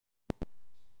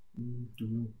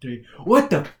2, 3. What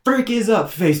the frick is up,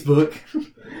 Facebook?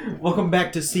 Welcome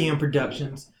back to CM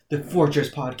Productions, the Fortress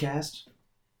Podcast.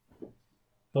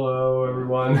 Hello,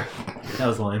 everyone. That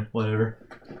was lame. Whatever.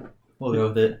 We'll go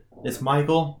with it. It's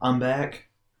Michael. I'm back.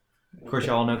 Of course,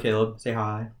 y'all know Caleb. Say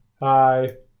hi. Hi.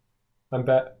 I'm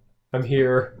back. I'm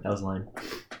here. That was lame.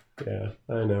 Yeah,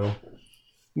 I know.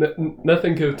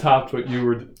 Nothing could have topped what you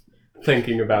were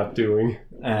thinking about doing.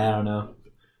 I don't know.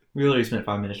 We literally spent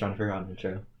 5 minutes trying to figure out an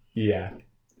intro. Yeah.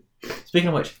 Speaking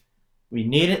of which, we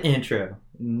need an intro.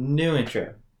 New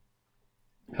intro.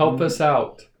 Help us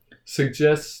out.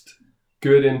 Suggest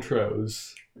good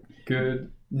intros. Good.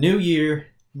 New year,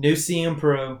 new CM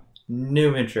Pro,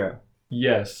 new intro.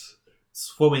 Yes.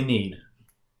 That's what we need.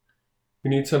 We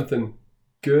need something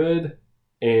good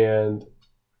and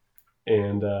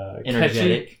Energetic.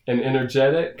 catchy and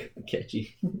energetic.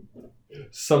 Catchy.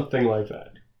 Something like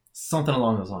that. Something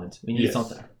along those lines. We need Yes.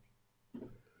 something.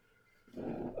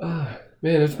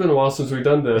 Man, it's been a while since we've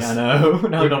done this. Yeah, I know.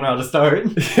 Now we don't know how to start.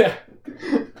 Yeah.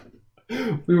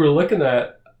 We were looking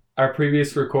at our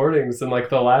previous recordings, and like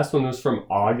the last one was from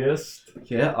August.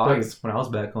 Yeah, August when I was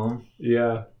back home.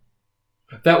 Yeah.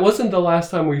 That wasn't the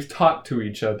last time we've talked to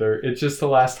each other. It's just the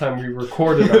last time we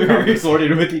recorded our We conversation.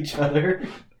 recorded with each other.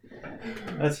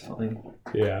 That's funny.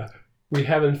 Yeah. We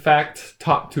have in fact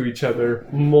talked to each other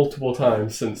multiple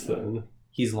times since then.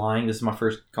 He's lying. This is my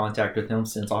first contact with him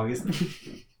since August.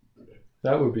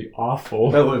 That would be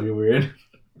awful. That would be weird.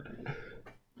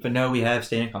 But no, we have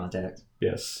stayed in contact.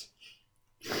 Yes.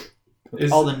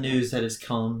 With all the news that has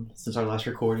come since our last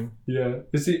recording. Yeah.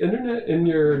 Is the internet in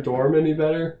your dorm any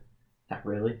better? Not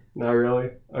really. Not really?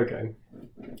 Okay.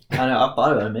 I know. I've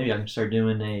thought about it. Maybe I can start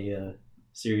doing a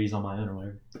series on my own or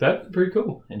whatever. That'd be pretty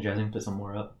cool. And Jesse can put some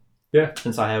more up. Yeah.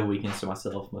 Since I have weekends to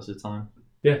myself most of the time.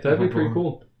 Yeah, that'd be pretty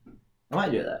cool. I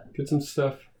might do that. Get some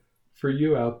stuff for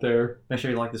you out there. Make sure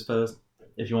you like this post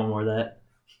if you want more of that.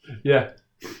 Yeah.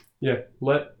 Yeah.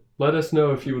 Let us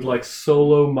know if you would like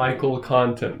solo Michael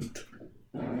content.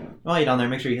 While you're down there,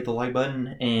 make sure you hit the like button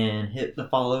and hit the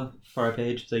follow for our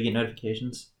page so you get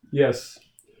notifications. Yes.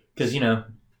 Because,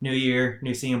 new year,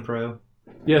 new CM Pro.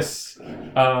 Yes.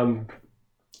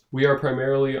 We are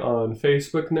primarily on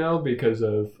Facebook now because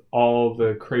of all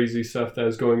the crazy stuff that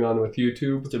is going on with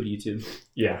YouTube. Stupid YouTube.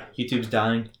 Yeah. YouTube's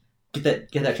dying. Get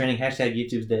that trending. Hashtag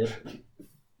YouTube's dead.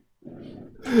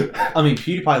 I mean,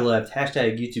 PewDiePie left.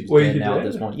 Hashtag YouTube's Wait, dead he now did?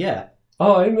 at this point. Yeah.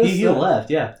 Oh, I missed He that. left,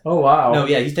 yeah. Oh, wow. No,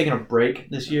 yeah, he's taking a break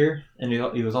this year. And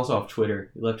he was also off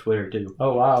Twitter. He left Twitter, too.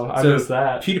 Oh, wow. I So, missed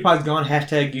that. PewDiePie's gone.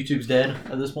 Hashtag YouTube's dead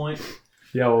at this point.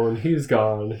 Yeah, well, when he's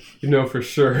gone, you know for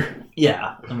sure.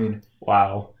 Yeah.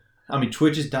 Wow.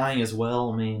 Twitch is dying as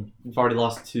well. We've already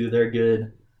lost 2. They're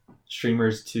good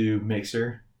streamers to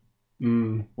Mixer,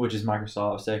 which is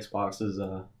Microsoft's Xbox's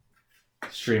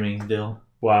streaming deal.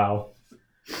 Wow.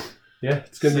 Yeah,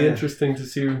 it's going to be So- interesting to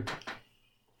see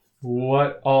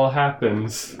what all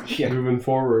happens moving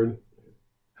forward.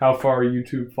 How far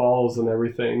YouTube falls and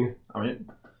everything.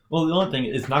 Well, the only thing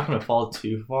is not going to fall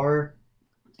too far.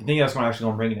 The thing that's actually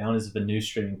going to bring it down is if a new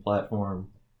streaming platform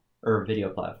or video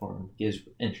platform gets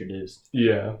introduced.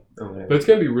 Yeah. Or whatever. But it's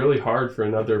going to be really hard for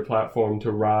another platform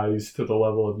to rise to the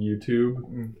level of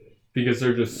YouTube because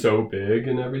they're just so big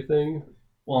and everything.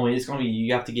 Well, it's going to be,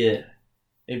 you have to get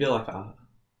maybe like a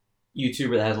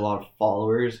YouTuber that has a lot of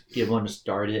followers, get one to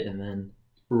start it, and then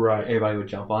Right. everybody would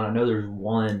jump on. I know there's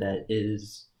one that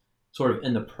is sort of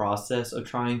in the process of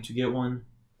trying to get one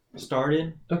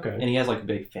started, Okay. and he has like a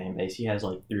big fan base. He has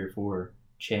like 3 or 4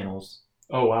 channels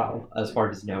Oh, wow. as part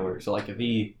of his network. So like if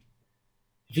he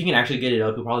can actually get it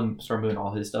up, he'll probably start moving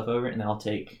all his stuff over, and that'll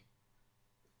take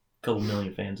a couple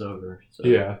million fans over. So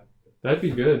Yeah. That'd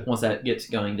be good. once that gets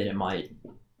going, then it might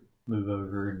move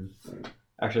over and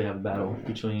actually have a battle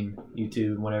between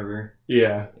YouTube and whatever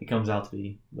Yeah. it comes out to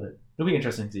be. But it'll be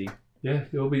interesting to see Yeah,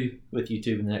 it'll be... with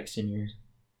YouTube in the next 10 years.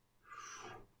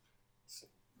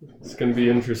 It's going to be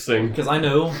interesting. Because I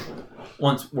know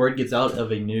once word gets out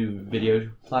of a new video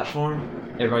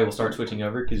platform, everybody will start switching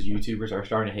over because YouTubers are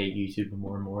starting to hate YouTube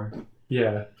more and more.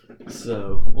 Yeah.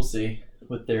 So we'll see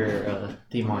what their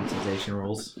demonetization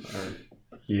rules are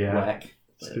Yeah. whack.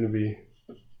 It's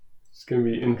going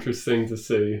to be interesting to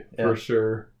see for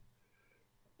sure.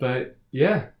 But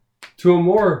yeah, to a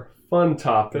more fun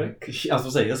topic. I was going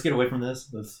to say, let's get away from this.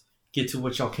 Let's get to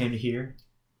what y'all came to hear.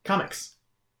 Comics.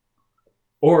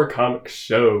 Or comic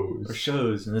shows. Or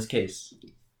shows, in this case.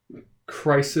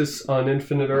 Crisis on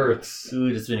Infinite Earths. Ooh,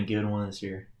 it's been a good one this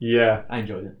year. Yeah. I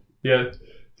enjoyed it. Yeah.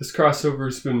 This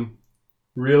crossover's been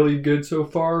really good so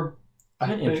far. It's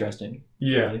been interesting.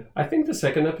 Yeah. Really. I think the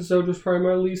second episode was probably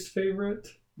my least favorite.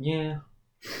 Yeah.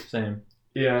 Same.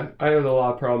 Yeah, I had a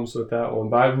lot of problems with that one,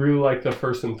 but I really liked the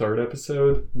first and third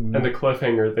episode and the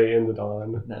cliffhanger they ended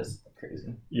on. That's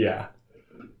crazy. Yeah.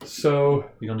 So...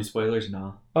 You gonna do spoilers?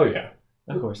 No. Oh, yeah.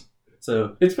 Of course.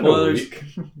 So, it's been a week.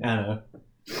 I know.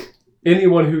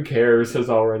 Anyone who cares has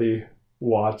already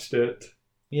watched it.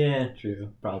 Yeah,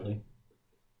 true. Probably.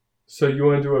 So you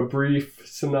want to do a brief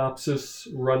synopsis,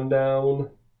 rundown,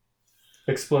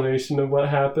 explanation of what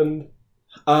happened?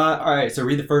 Alright, so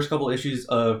read the first couple issues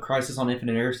of Crisis on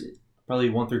Infinite Earths. Probably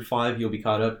 1 through 5, you'll be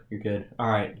caught up. You're good.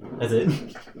 Alright, that's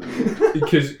it.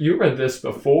 Because you read this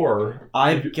before.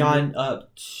 I've gotten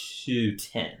up to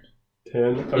 10. 10?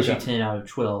 Okay. Issue 10 out of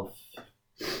 12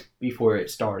 before it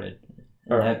started.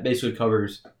 And that basically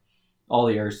covers all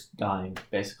the Earths dying,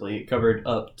 basically. It covered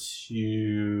up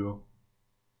to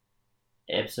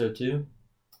episode 2,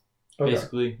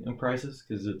 basically, in Crisis,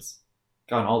 because it's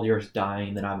gotten all the Earths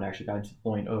dying, then I haven't actually gotten to the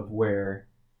point of where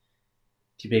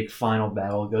the big final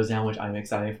battle goes down, which I'm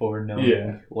excited for,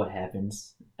 knowing what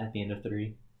happens at the end of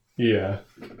 3. Yeah.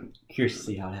 Curious to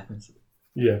see how it happens.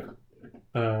 Yeah.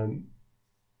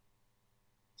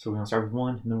 So we're going to start with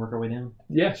 1 and then work our way down?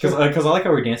 Yeah, sure. Because I like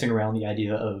how we're dancing around the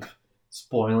idea of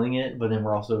spoiling it, but then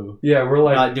we're also we're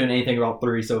like not doing anything about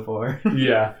 3 so far.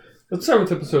 Yeah. Let's start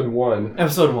with episode 1.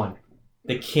 Episode 1.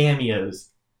 The cameos.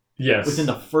 Yes. Within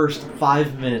the first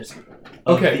 5 minutes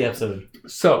of the episode.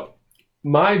 So,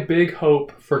 my big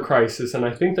hope for Crisis, and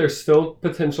I think there's still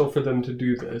potential for them to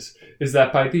do this, is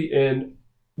that by the end,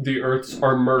 the Earths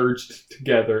are merged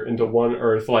together into one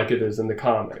Earth like it is in the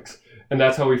comics. And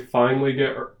that's how we finally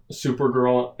get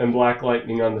Supergirl and Black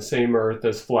Lightning on the same Earth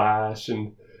as Flash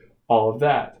and all of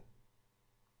that.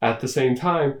 At the same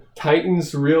time,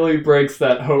 Titans really breaks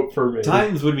that hope for me.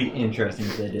 Titans would be interesting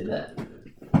if they did that.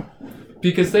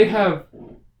 Because they have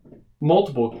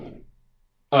multiple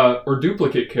or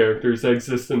duplicate characters that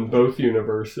exist in both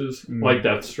universes, like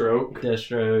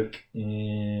Deathstroke,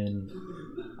 and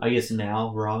I guess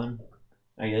now Robin,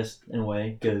 in a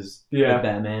way, because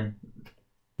Batman.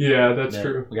 Yeah, that's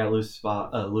true. We got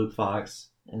Luke Fox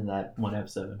in that one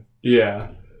episode. Yeah.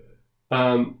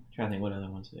 I'm trying to think what other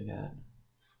ones they got.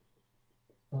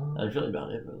 That's really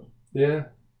about it, really. Yeah.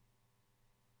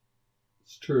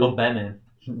 It's true. Oh, Batman.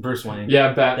 Bruce Wayne.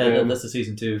 Yeah, Batman. That's the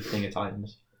season 2 thing of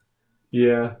Titans.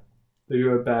 Yeah, they do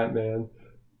have Batman.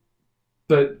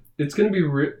 But it's going to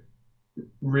be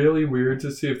really weird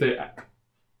to see if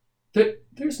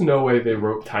there's no way they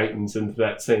wrote Titans into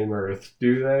that same Earth,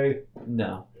 do they?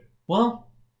 No. Well,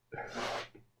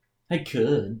 they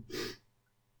could.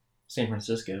 San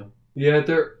Francisco. Yeah,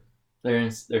 they're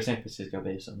San Francisco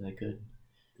based, so they could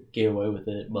get away with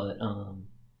it. But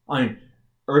I mean,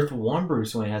 Earth 1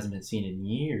 Bruce Wayne hasn't been seen in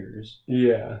years.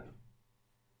 Yeah.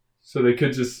 So they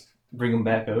could just bring him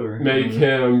back over. Make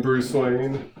him Bruce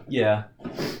Wayne. Yeah,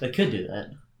 they could do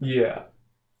that. Yeah,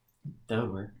 that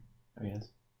would work, I guess.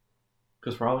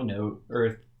 Because for all we know,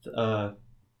 Earth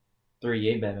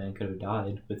 38 Batman could have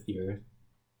died with the Earth.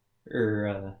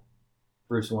 Or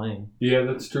Bruce Wayne. Yeah,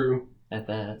 that's true. At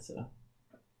that, so.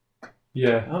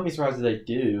 Yeah. I wouldn't be surprised if they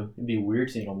do. It'd be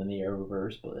weird seeing them in the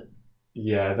Arrowverse, but.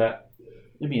 Yeah,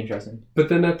 it'd be interesting. But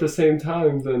then at the same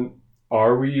time, then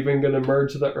are we even going to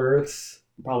merge the Earths?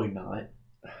 Probably not.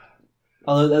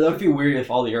 Although that would feel weird if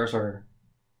all the Earths are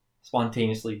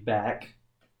spontaneously back.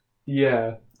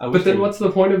 Yeah. But then what's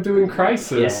the point of doing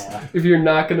Crisis if you're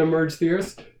not going to merge the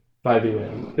Earths by the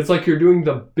end? It's like you're doing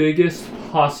the biggest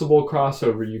possible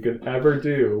crossover you could ever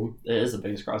do. It is the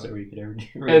biggest crossover you could ever do.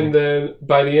 Really. And then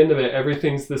by the end of it,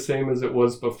 everything's the same as it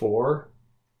was before.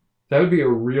 That would be a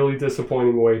really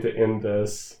disappointing way to end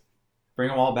this. Bring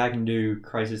them all back and do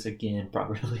Crisis again,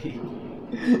 probably.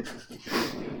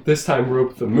 This time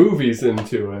rope the movies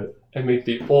into it and make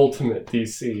the ultimate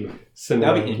DC cinematic.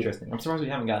 That'd be interesting. I'm surprised we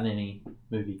haven't gotten any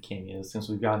movie cameos since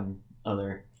we've gotten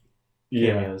other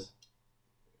cameos.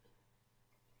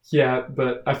 Yeah,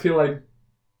 but I feel like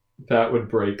that would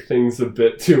break things a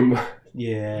bit too much.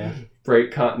 Yeah.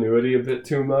 Break continuity a bit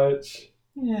too much.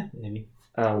 Yeah, maybe.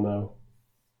 I don't know.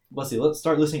 Let's see. Let's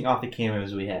start listing off the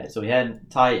cameos we had. So we had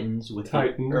Titans with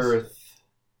Earth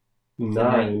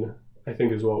 9, I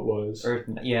think is what it was. I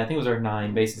think it was Earth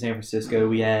 9, based in San Francisco.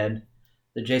 We had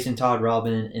the Jason Todd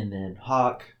Robin and then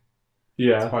Hawk.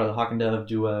 Yeah. As part of the Hawk and Dove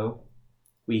duo.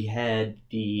 We had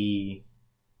the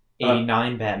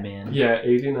 89 Batman. Yeah,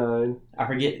 89. I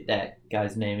forget that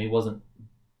guy's name. He wasn't.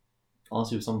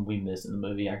 Unless it was something we missed in the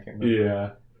movie. I can't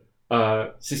remember.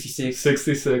 Yeah. 66.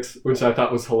 66, which I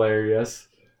thought was hilarious.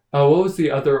 What was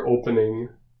the other opening?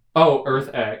 Oh, Earth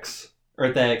X.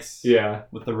 Earth X. Yeah.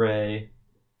 With the Ray.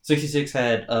 66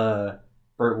 had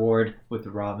Burt Ward with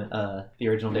the Robin, the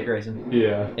original Dick Grayson.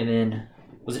 Yeah. And then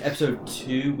Was it episode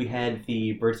 2? We had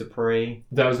the Birds of Prey.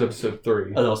 That was episode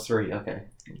 3. Oh, that was 3. Okay.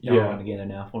 Y'all Yeah. run together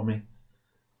now for me.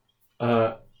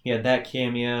 Uh, He had that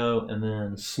cameo, and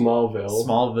then Smallville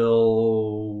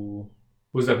Smallville.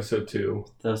 was episode 2.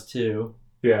 Those 2.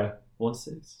 Yeah.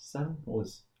 167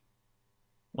 was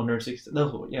 167.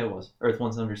 No, yeah, it was Earth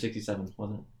 167,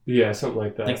 wasn't it? Yeah, something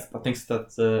like that. I think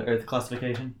that's the Earth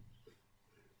classification.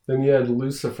 Then you had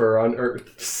Lucifer on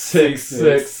Earth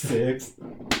 666.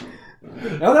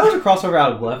 No, that was a crossover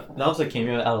out of left. That was a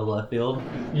cameo out of left field.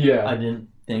 Yeah. I didn't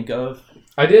think of.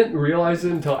 I didn't realize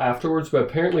it until afterwards, but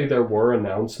apparently there were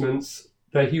announcements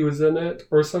that he was in it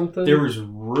or something. There was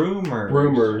rumors.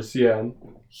 Rumors, yeah.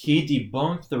 He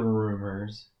debunked the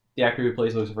rumors. The actor who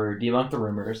plays Lucifer debunked the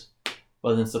rumors,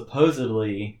 but then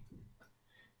supposedly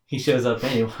he shows up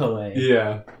anyway.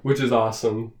 Yeah, which is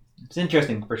awesome. It's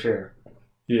interesting for sure.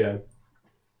 Yeah.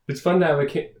 It's fun to have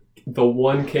the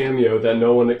one cameo that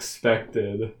no one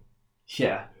expected,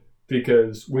 Yeah.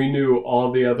 because we knew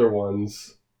all the other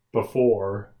ones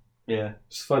before. Yeah.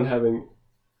 It's fun having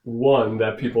one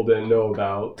that people didn't know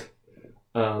about.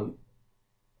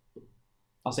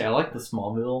 I'll say I like the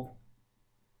Smallville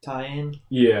tie-in.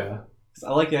 Yeah. 'Cause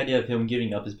I like the idea of him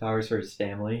giving up his powers for his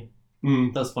family.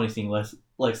 Mm, That was funny seeing Lex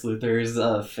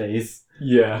Luthor's face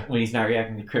yeah, when he's not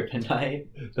reacting to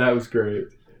kryptonite. that was great.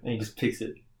 And he just picks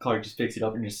it. Clark just picks it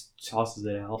up and just tosses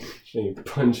it out. And he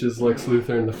punches Lex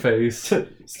Luthor in the face.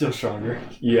 Still stronger.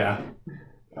 Yeah.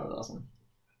 That was awesome.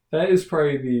 That is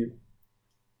probably the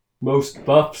most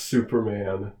buff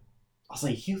Superman. I was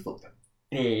like, he looked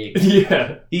big.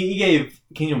 Yeah. He gave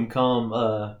Kingdom Come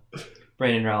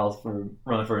Brandon Routh for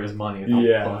running for his money. How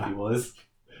Yeah. buff he was.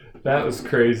 That was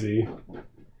crazy.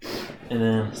 And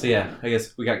then, so yeah, I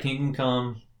guess we got Kingdom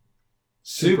Come,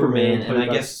 Superman, and played I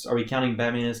by- guess, are we counting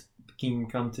Batman as Kingdom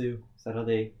Come too? Is that how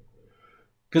they...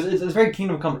 Because it's very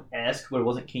Kingdom Come-esque, but it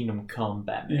wasn't Kingdom Come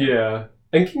Batman. Yeah.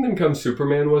 And Kingdom Come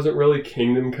Superman wasn't really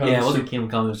Kingdom Come. Yeah, it wasn't Kingdom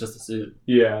Come, it was just a suit.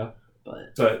 Yeah.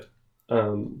 But But,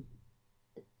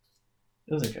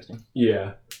 it was interesting.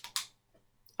 yeah.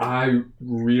 I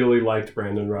really liked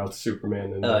Brandon Routh's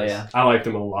Superman in this. Oh, yeah. I liked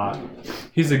him a lot.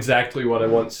 He's exactly what I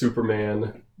want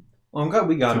Superman. Well, I'm glad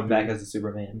we got To him back be- as a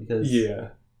Superman, because, Yeah.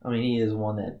 I mean, he is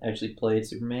one that actually played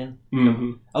Superman.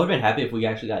 Hmm. I would have been happy if we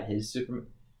actually got his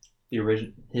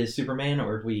his Superman,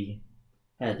 or if we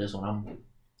had this one.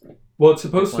 Well, it's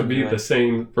supposed to Fun be guy. the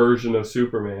same version of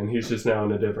Superman. He's just now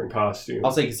in a different costume.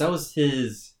 I'll say, because that was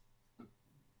his...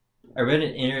 I read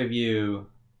an interview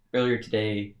earlier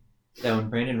today that when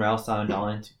Brandon Routh signed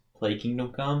on to play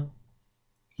Kingdom Come,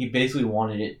 he basically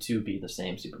wanted it to be the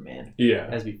same Superman Yeah.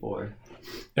 as before.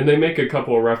 And they make a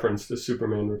couple of reference to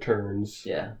Superman Returns.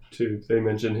 Yeah. Too. They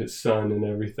mention his son and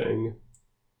everything.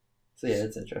 So yeah,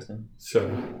 it's interesting. So,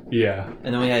 yeah.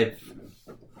 And then we have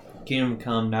Kingdom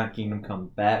Come, Not Kingdom Come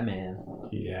Batman,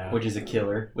 Yeah. which is a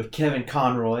killer, with Kevin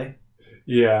Conroy,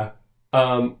 Yeah.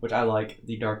 which I like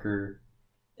the darker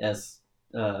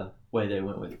way they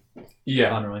went with Yeah.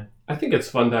 Conroy. I think it's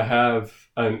fun to have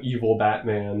an evil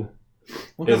Batman.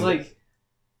 Well, because, And- like,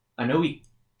 I know we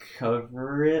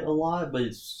cover it a lot, but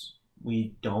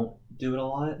we don't do it a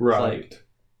lot. It's Right. like,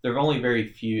 there are only very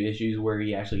few issues where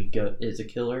he actually is a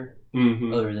killer,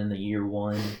 Mm-hmm. other than the year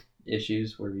 1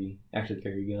 issues where he actually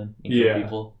carry a gun and kill Yeah.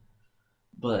 people.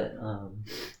 But,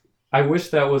 I wish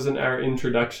that wasn't our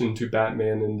introduction to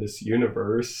Batman in this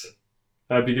universe.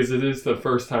 Because it is the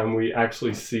first time we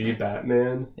actually see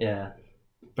Batman. yeah,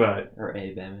 But or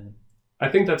a Batman. I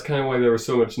think that's kind of why there was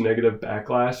so much negative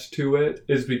backlash to it,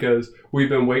 is because we've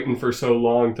been waiting for so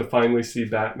long to finally see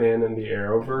Batman in the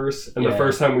Arrowverse. And the Yeah.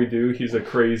 first time we do, he's a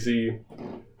crazy,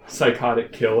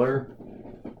 psychotic killer.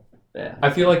 Yeah.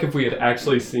 I feel like if we had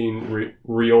actually seen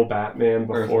real Batman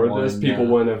Earth before this, One, people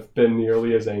yeah. wouldn't have been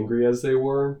nearly as angry as they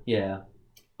were. Yeah.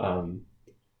 Um,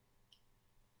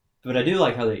 But I do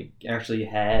like how they actually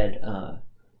had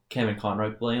Kevin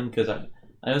Conroy play him, because I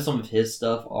know some of his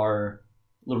stuff are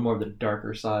a little more of the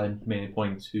darker side, mainly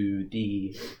pointing to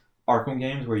the Arkham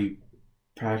games where you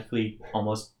practically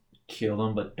almost kill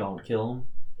them but don't kill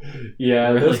them. yeah,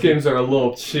 Really? those games are a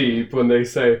little cheap when they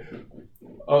say,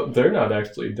 oh, they're not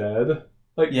actually dead.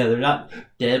 Like, Yeah, they're not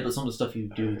dead, but some of the stuff you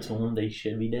do to them, they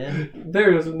should be dead.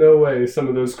 there is no way some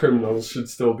of those criminals should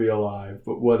still be alive,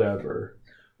 but whatever.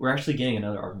 We're actually getting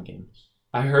another Arkham game.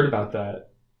 I heard about that.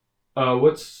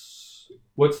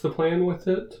 What's the plan with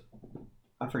it?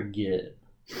 I forget.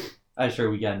 I'm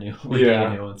sure we got a new. We're Yeah.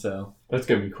 getting a new one, so That's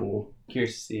gonna be cool.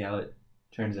 curious to see how it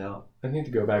turns out. I need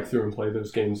to go back through and play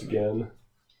those games again.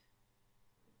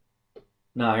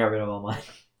 No, I got rid of all mine.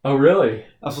 Oh, really?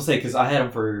 I was gonna say because I had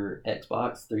them for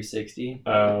Xbox 360,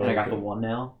 Oh, and I got okay. the one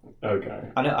now. Okay.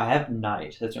 I know I have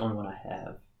Night. That's the only one I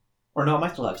have. Or no, I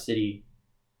might still have City.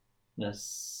 I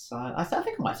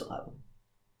think I might still have them.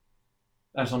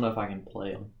 I just don't know if I can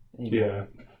play them anymore. Yeah.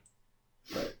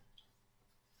 But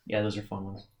yeah, those are fun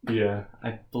ones. Yeah.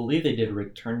 I believe they did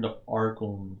Return to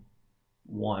Arkham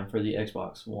 1 for the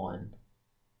Xbox One.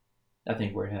 I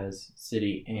think where it has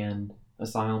City and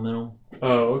Asylum in them.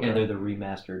 Oh, And they're okay. the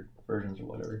remastered versions or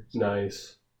whatever. So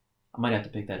Nice. I might have to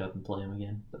pick that up and play them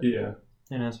again. But Yeah.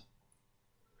 who knows?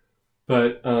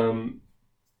 But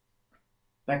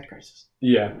Back to Crisis.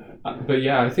 yeah. But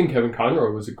yeah, I think Kevin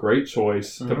Conroy was a great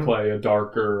choice to Mhm. play a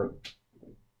darker,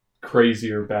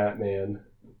 crazier Batman.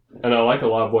 And I like a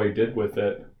lot of what he did with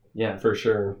it, Yeah. for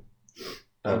sure.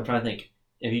 I'm trying to think.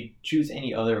 If you choose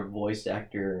any other voice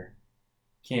actor,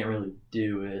 can't really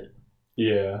do it.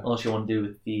 Yeah. Unless you want to do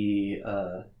with the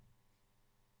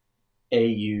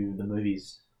AU, the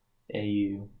movies.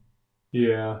 AU.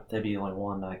 Yeah. That'd be the only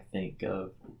one I can think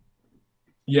of.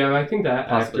 Yeah, I think that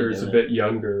Possibly actor is a doing bit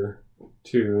younger,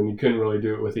 too, and you couldn't really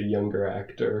do it with a younger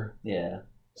actor. Yeah.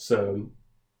 So,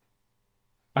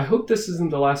 I hope this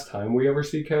isn't the last time we ever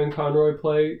see Kevin Conroy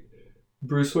play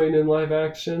Bruce Wayne in live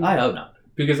action. I hope not.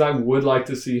 Because I would like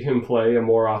to see him play a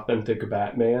more authentic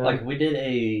Batman. Like, we did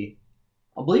I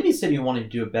believe he said he wanted to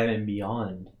do a Batman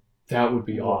Beyond. That would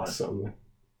be Yeah. awesome.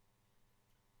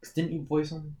 'Cause didn't you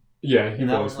voice him? Yeah, he And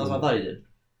that voiced was what I him. thought he did.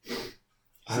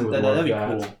 I So would that'd love be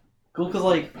that. cool. Cool, because,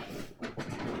 like,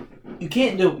 you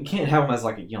can't have him as,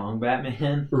 like, a young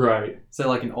Batman. Right. So,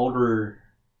 like, an old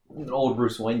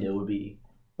Bruce Wayne deal would be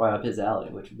right up his alley,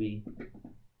 which would be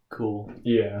cool.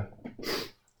 Yeah.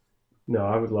 No,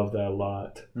 I would love that a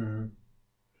lot.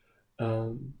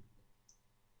 Mm-hmm.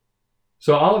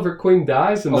 So Oliver Queen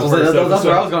dies in the first That's episode.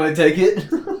 where I was going to take it.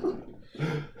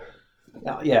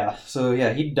 Yeah. So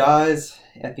yeah, he dies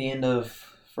at the end of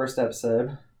first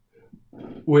episode.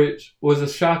 Which was a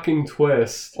shocking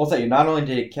twist. I'll tell you, not only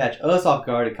did it catch us off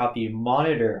guard, it caught the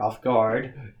Monitor off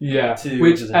guard. Yeah. Too,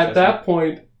 Which is at that interesting.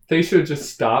 point, they should just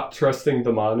stop trusting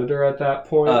the Monitor at that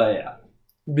point. Yeah.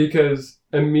 Because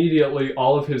immediately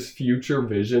all of his future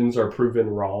visions are proven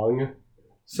wrong.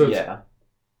 So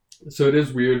So it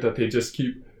is weird that they just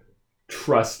keep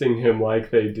trusting him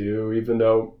like they do, even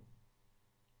though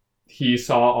he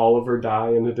saw Oliver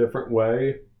die in a different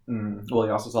way. Well, he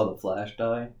also saw the Flash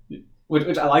die,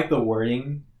 which I like the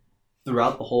wording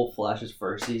throughout the whole Flash's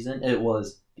first season. It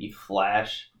was the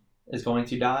Flash is going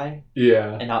to die,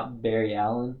 Yeah. and not Barry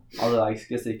Allen. Although I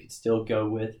guess they could still go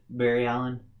with Barry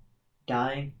Allen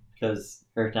dying because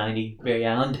Earth 90 Barry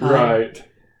Allen died. Right.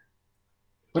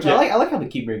 Which Yeah. I like how they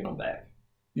keep bringing him back.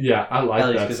 Yeah, I At like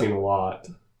least that 'cause scene a lot.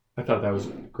 I thought that was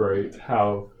great.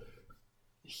 How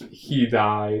he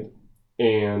died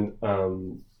and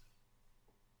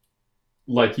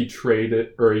like he traded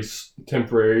or he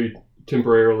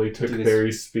temporarily took Took his-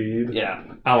 Barry's speed. Yeah.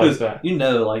 I like that. You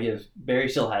know, like if Barry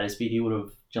still had his speed, he would have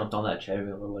jumped on that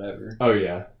treadmill or whatever. Oh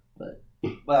yeah. But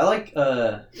I like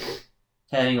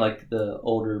having like the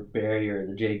older Barry or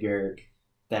the Jay Garrick,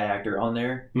 that actor on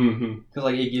there, Mm-hmm. because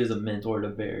like it gives a mentor to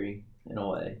Barry in a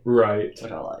way, Right.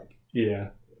 which I like. Yeah.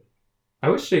 I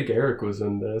wish Jay Garrick was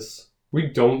in this. We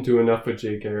don't do enough with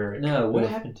Jay Garrick. No, what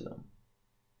Enough. happened to him?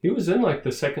 He was in like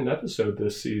the second episode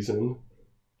this season,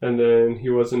 and then he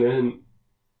wasn't in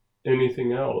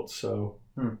anything else. So,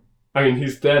 I mean,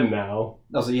 he's dead now,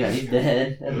 Oh, so yeah, he's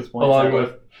dead at this point. along So,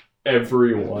 with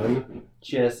everyone.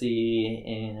 Jesse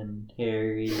and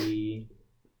Harry.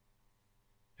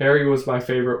 Harry was my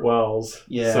favorite Wells.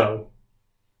 Yeah. So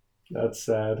that's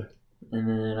sad. And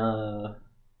then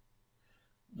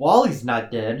Wally's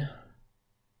not dead,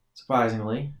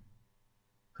 surprisingly,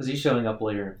 because he's showing up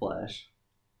later in Flash.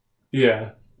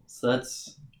 Yeah. So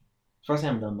that's surprised I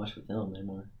haven't done much with him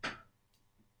anymore.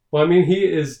 Well, I mean, he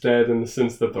is dead in the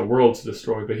sense that the world's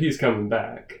destroyed, but he's coming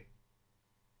back.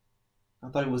 I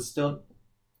thought he was still.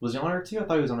 Was he on Earth 2? I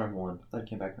thought he was on Earth 1. I thought he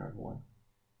came back on Earth 1.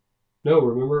 No,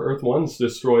 remember Earth 1's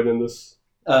destroyed in this.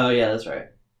 Oh, yeah, that's right.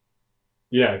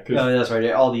 Yeah, because Oh, that's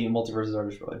right. All the multiverses are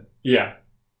destroyed. yeah.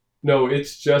 No,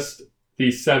 it's just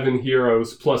the 7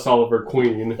 heroes plus Oliver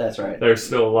Queen. That's right. They're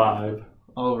still alive.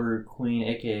 Oliver Queen,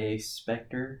 aka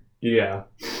Spectre. Yeah.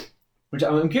 Which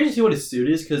I'm curious to see what his suit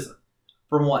is, because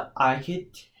from what I could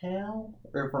tell,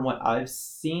 or from what I've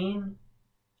seen.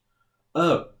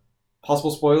 Oh,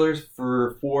 possible spoilers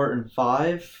for 4 and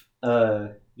 5.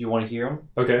 You want to hear them?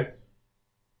 Okay.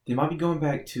 They might be going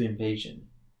back to Invasion.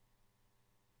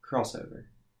 Crossover.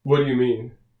 What do you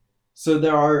mean? So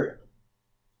there are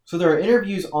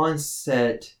interviews on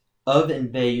set of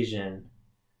Invasion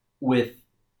with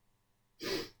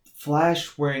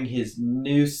Flash wearing his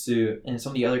new suit and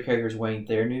some of the other characters wearing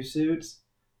their new suits,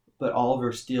 but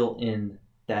Oliver's still in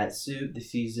that suit, the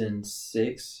season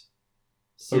 6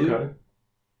 suit. Okay.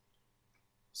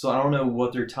 So I don't know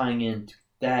what they're tying into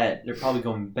that. They're probably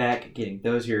going back, getting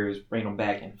those heroes, bringing them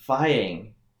back and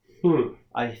fighting.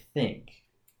 I think.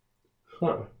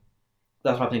 Huh.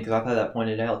 That's what I think, because I've had that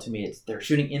pointed out to me. They're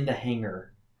shooting in the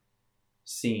hangar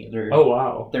scene. Oh,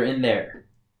 wow. They're in there.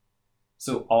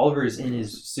 So Oliver's in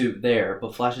his suit there,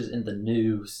 but Flash is in the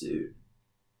new suit.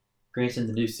 Grant's in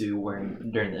the new suit wearing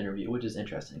during the interview, which is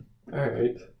interesting. All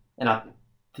right. And I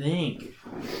think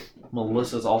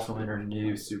Melissa's also in her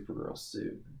new Supergirl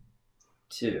suit,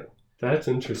 too. That's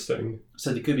interesting.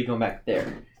 So they could be going back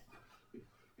there.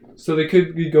 So they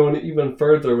could be going even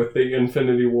further with the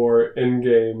Infinity War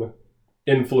Endgame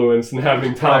influence and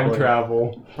having time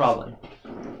travel. Probably.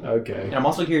 Okay. And I'm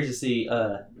also curious to see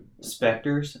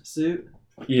Spectre's suit.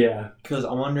 Yeah. Because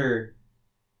I wonder...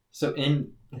 So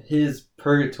in his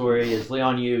purgatory is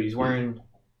Leon Yu. He's wearing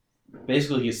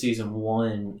basically his season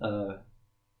 1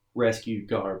 rescue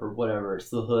garb or whatever. It's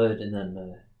the hood and then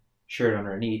the shirt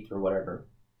underneath or whatever.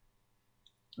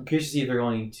 I'm curious to see if they're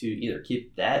going to either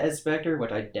keep that as Spectre,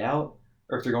 which I doubt,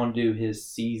 or if they're going to do his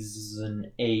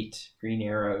season 8 Green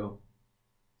Arrow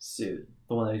suit,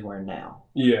 the one that he's wearing now.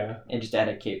 Yeah. And just add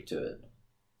a cape to it.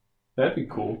 That'd be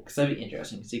cool. Because that'd be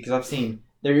interesting to see. Because I've seen,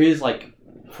 there is like,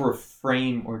 for a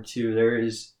frame or two, there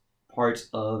is parts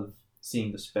of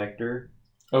seeing the Spectre.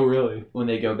 Oh, really? When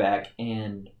they go back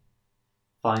and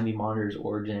find the Monitor's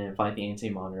origin and find the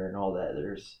Anti-Monitor and all that.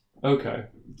 There's... Okay.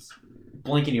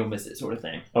 Blink and you'll miss it sort of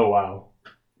thing. Oh, wow.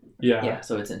 Yeah. Yeah,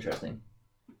 so it's interesting.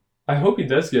 I hope he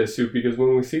does get a suit because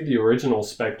when we see the original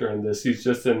Spectre in this, he's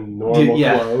just in normal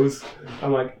clothes.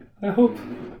 I'm like, I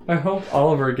hope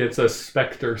Oliver gets a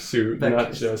Spectre suit,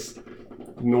 not just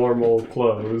normal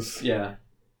clothes. Yeah.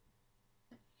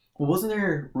 Well, wasn't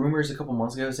there rumors a couple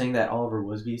months ago saying that Oliver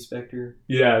was the Spectre?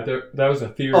 Yeah, that was a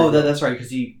theory. Oh, that's right,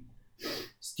 because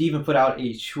Steven put out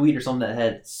a tweet or something that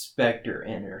had Spectre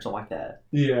in it or something like that.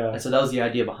 Yeah. And so that was the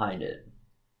idea behind it.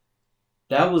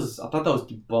 I thought that was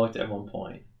debunked at one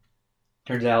point.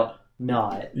 Turns out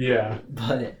not. Yeah.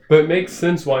 But it makes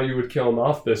sense why you would kill him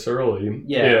off this early.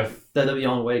 Yeah. That'd be the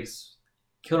only way.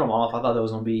 Kill him off. I thought that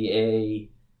was going to be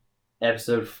a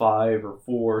episode 5 or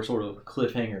 4 sort of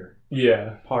cliffhanger.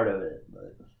 Yeah. Part of it.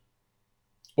 But...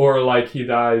 Or like he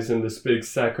dies in this big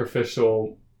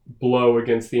sacrificial blow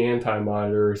against the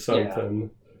Anti-Monitor or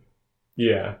something.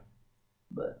 Yeah.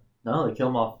 But no, they kill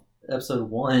him off episode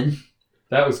 1.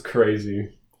 That was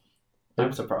crazy.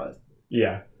 I'm surprised.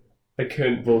 Yeah. I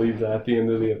couldn't believe that at the end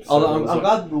of the episode. Although I'm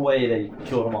glad the way they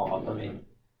killed him off. I mean,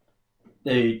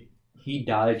 he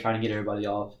died trying to get everybody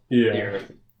off the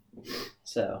Earth.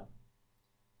 So.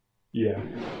 Yeah.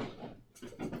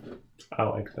 I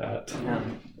like that.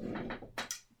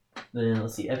 Then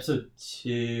let's see, episode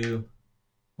 2.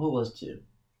 What was 2?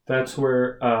 That's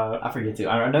where I forget 2.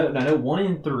 I know 1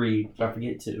 and 3, but I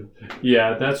forget 2.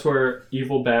 Yeah, that's where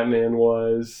Evil Batman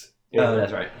was. Oh,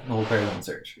 that's right. The whole Paragon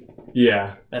search.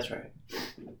 Yeah. That's right.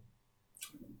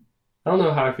 I don't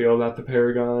know how I feel about the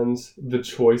Paragons, the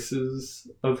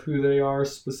choices of who they are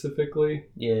specifically.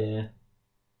 Yeah.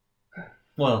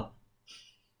 Well,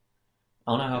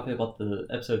 I don't know how I feel about the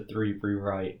episode 3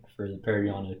 rewrite for the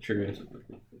Paragon of Truth.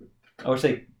 I wish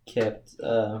they kept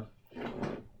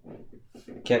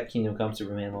Kingdom Come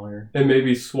Superman longer. And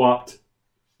maybe swapped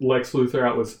Lex Luthor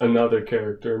out with another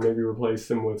character, maybe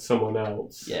replace him with someone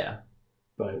else. Yeah.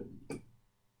 But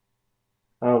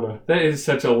I don't know. That is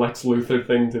such a Lex Luthor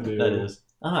thing to do. That is.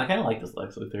 I kind of like this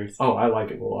Lex Luthor. Oh, I like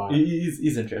him a lot.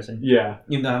 He's interesting. Yeah.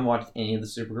 Even though I haven't watched any of the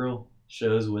Supergirl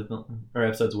shows with them, or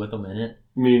episodes with them in it.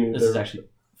 Me neither. This is actually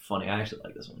funny. I actually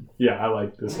like this one. Yeah, I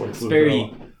like this Lex Luthor.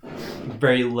 Very,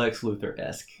 very Lex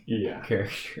Luthor-esque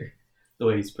character. The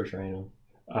way he's portraying him.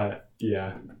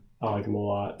 Yeah, I like him a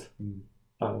lot. And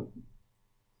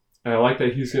I like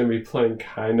that he's going to be playing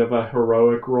kind of a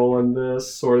heroic role in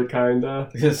this, sort of, kind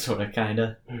of. Sort of, kind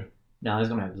of. No, he's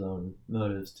going to have his own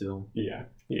motives, too. Yeah,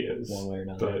 he is. One way or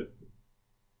another.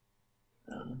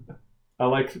 But I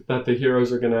like that the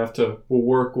heroes are going to have to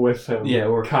work with him. Yeah,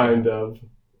 kind of.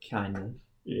 Kind of.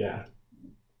 Yeah.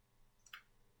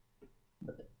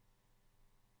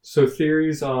 So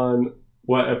theories on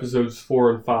what episodes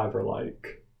 4 and 5 are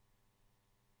like.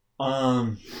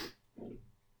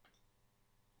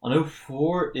 I know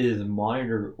 4 is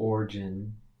Monitor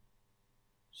origin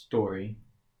story.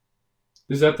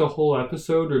 Is that the whole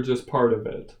episode or just part of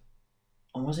it?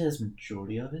 I want to say that's the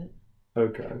majority of it.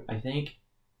 Okay. I think.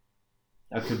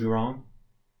 I could be wrong.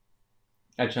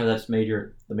 Actually, no, that's the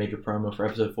major promo for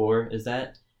episode 4. Is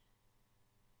that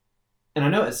And I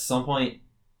know at some point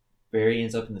Barry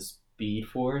ends up in the Speed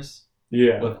Force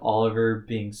Yeah. with Oliver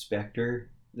being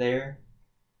Spectre there.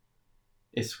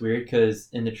 It's weird because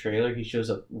in the trailer he shows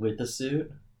up with a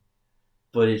suit,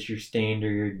 but it's your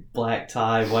standard black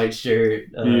tie, white shirt,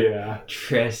 Yeah.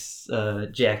 dress,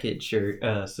 jacket,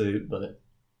 shirt, suit. But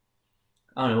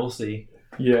I don't know. We'll see.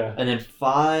 Yeah. And then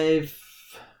 5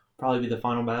 probably be the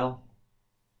final battle.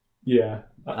 Yeah.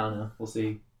 I don't know. We'll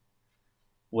see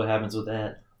what happens with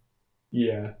that.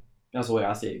 Yeah. That's the way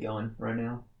I see it going right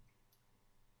now.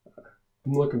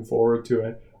 I'm looking forward to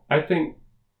it. I think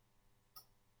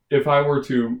if I were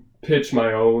to pitch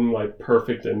my own like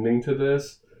perfect ending to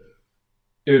this,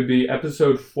 it would be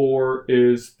episode 4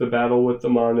 is the battle with the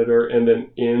Monitor, and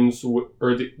then ends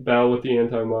or the battle with the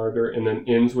Anti-Monitor, and then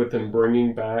ends with them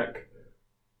bringing back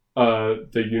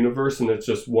the universe, and it's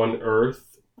just one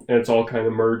Earth, and it's all kind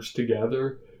of merged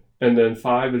together. And then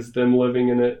 5 is them living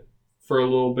in it for a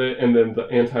little bit, and then the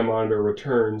Anti-Monitor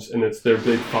returns, and it's their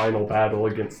big final battle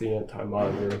against the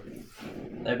Anti-Monitor.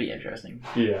 That'd be interesting.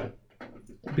 Yeah.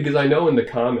 Because I know in the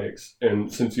comics,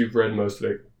 and since you've read most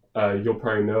of it, you'll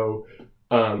probably know,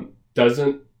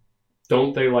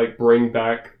 don't they like bring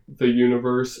back the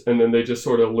universe and then they just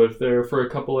sort of live there for a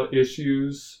couple of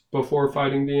issues before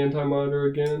fighting the Anti-Monitor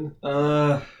again?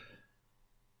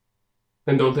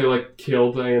 And don't they like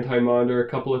kill the Anti-Monitor a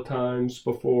couple of times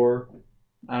before?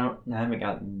 I haven't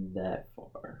gotten that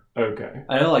far. Okay.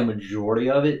 I know like majority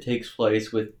of it takes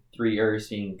place with 3 Earths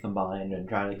being combined and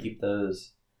trying to keep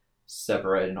those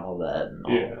separate and all that. And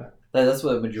all. Yeah. That's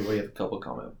what the majority of a couple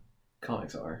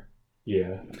comics are.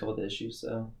 Yeah. A couple of the issues,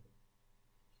 so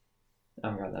I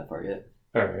haven't got that far yet.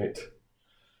 All right.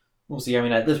 We'll see. I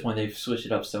mean, at this point, they've switched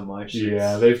it up so much.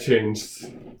 Yeah, they've changed.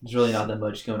 There's really not that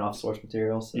much going off source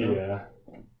material, so Yeah.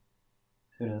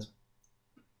 who knows?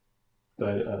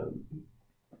 But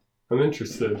I'm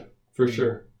interested, for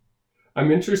sure.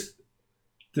 I'm interested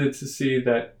to see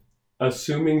that,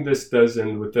 assuming this does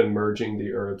end with them merging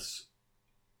the Earths,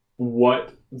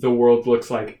 what the world looks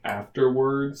like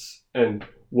afterwards and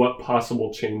what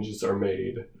possible changes are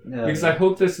made. Because I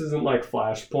hope this isn't like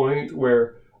Flashpoint,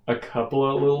 where a couple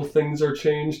of little things are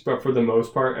changed, but for the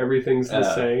most part, everything's the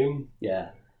same.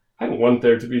 Yeah. I want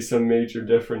there to be some major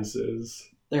differences.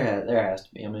 There has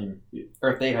to be. I mean,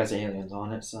 Earth 8 has aliens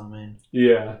on it, so I mean,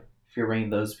 yeah, if you're bringing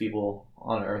those people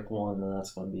on Earth 1, then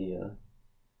that's going to be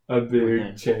a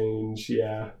big change.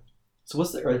 Yeah. So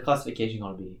what's the Earth classification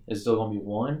going to be? Is it still going to be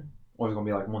 1, or is it going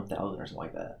to be like 1,000 or something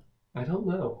like that? I don't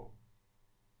know.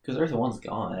 Because Earth 1's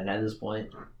gone, and at this point,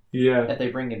 yeah, if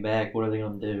they bring it back, what are they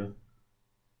going to do?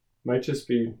 Might just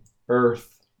be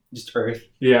Earth. Just Earth.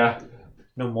 Yeah.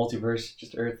 No multiverse,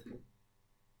 just Earth.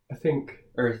 I think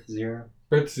Earth 0.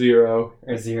 Earth 0.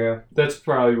 Earth 0. That's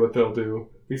probably what they'll do.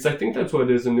 Because I think that's what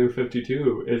it is in New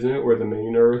 52, isn't it? Where the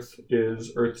main Earth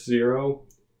is Earth 0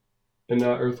 and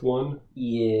not Earth 1?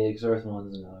 Yeah, because Earth 1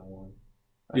 is another one.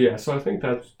 Right? Yeah, so I think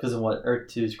that's... Because of what? Earth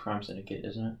 2 is Crime Syndicate,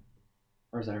 isn't it?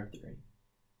 Or is that Earth 3?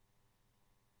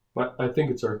 I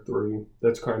think it's Earth 3.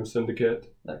 That's Crime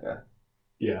Syndicate. Okay.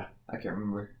 Yeah. I can't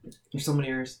remember. There's so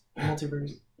many Earths.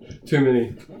 Multiverse. Too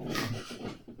many.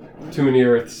 Too many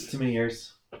Earths. Too many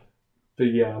years.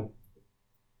 But yeah.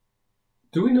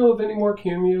 Do we know of any more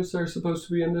cameos that are supposed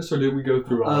to be in this, or did we go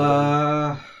through all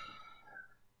of them?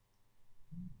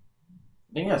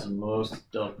 I think that's most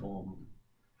of them. I'm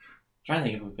trying to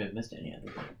think if we've missed any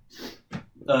other.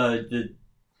 The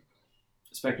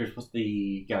Spectre's, what's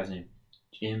the guy's name?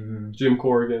 Jim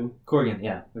Corrigan. Corrigan,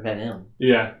 yeah. We've had him.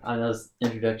 Yeah. I know the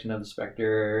introduction of the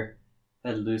Spectre.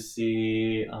 Had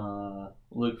Lucy,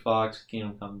 Luke Fox,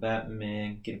 Kingdom Come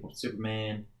Batman, Kingdom Come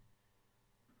Superman,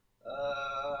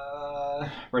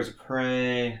 Birds of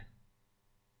Prey,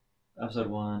 episode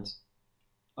 1.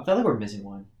 I feel like we're missing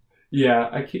one. Yeah,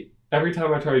 every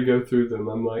time I try to go through them,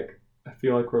 I'm like, I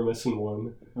feel like we're missing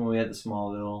one. When we had the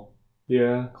Smallville,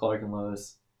 yeah, Clark and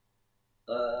Lois,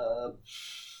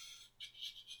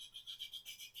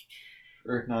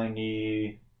 Earth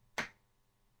 90.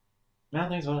 No, I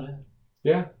think that's about it.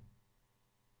 Yeah.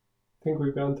 I think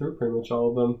we've gone through pretty much all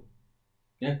of them.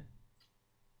 Yeah.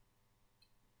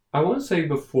 I want to say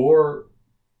before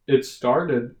it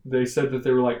started, they said that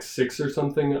there were like 6 or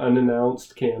something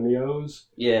unannounced cameos.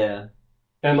 Yeah.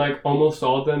 And like almost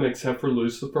all of them except for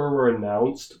Lucifer were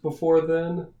announced before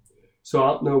then. So I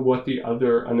don't know what the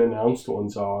other unannounced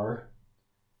ones are.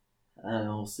 I don't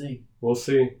know, we'll see. We'll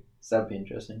see. So that'd be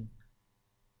interesting.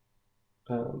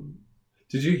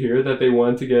 Did you hear that they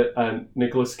wanted to get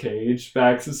Nicolas Cage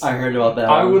back? I heard about that.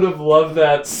 I would have loved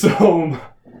that so much.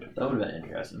 That would have been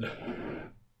interesting.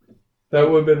 That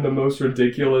would have been the most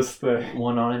ridiculous thing.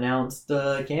 One unannounced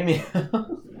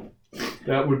cameo.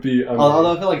 That would be amazing.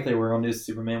 Although I feel like if they were on this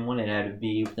Superman one, it had to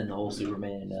be within the whole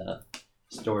Superman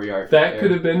story arc. That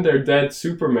could have been their dead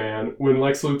Superman when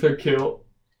Lex Luthor killed.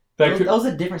 That was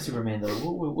a different Superman, though.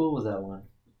 What was that one?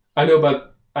 I know,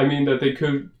 but I mean that they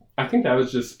could... I think that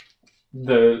was just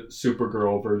the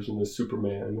Supergirl version of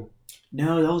Superman.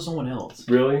 No, that was someone else.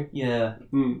 Really? Yeah.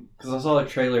 Because I saw a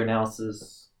trailer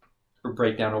analysis or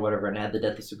breakdown or whatever, and it had the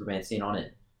Death of Superman scene on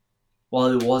it. While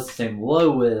it was the same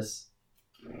Lois,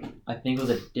 I think it was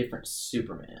a different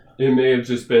Superman. It may have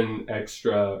just been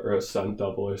extra or a stunt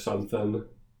double or something.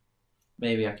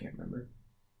 Maybe, I can't remember.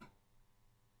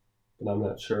 But I'm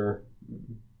not sure.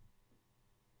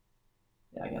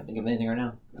 Yeah, I can't think of anything right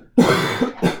now.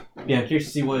 Yeah, I'm curious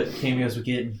to see what cameos we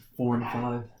get in 4 and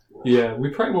 5. Yeah, we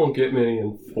probably won't get many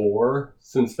in 4,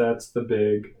 since that's the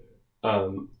big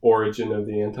origin of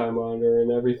the Anti-Monitor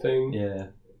and everything. Yeah.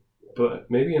 But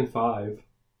maybe in 5,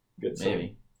 get some.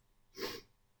 Maybe.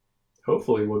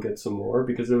 Hopefully we'll get some more,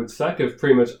 because it would suck if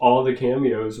pretty much all the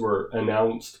cameos were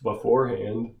announced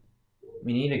beforehand.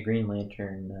 We need a Green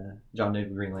Lantern, John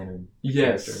David Green Lantern.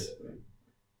 Yes.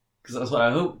 Because that's what I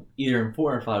hope either in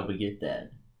 4 or 5 we get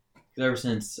that. Because ever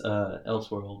since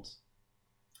Elseworlds.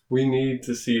 We need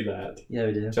to see that. Yeah,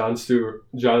 we do. John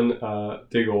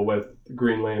Diggle with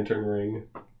Green Lantern ring.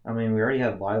 I mean, we already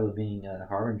have Lila being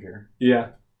Harbinger.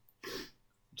 Yeah.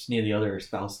 Just need the other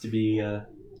spouse to be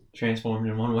transformed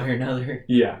in one way or another.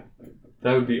 Yeah.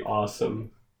 That would be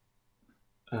awesome.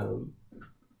 I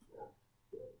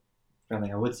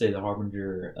think I would say the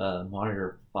Harbinger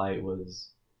Monitor fight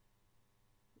was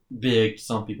big to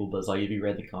some people, but it's like if you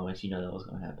read the comics, you know that was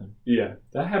going to happen. Yeah.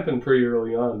 That happened pretty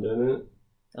early on, didn't it?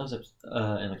 That was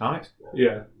in the comics?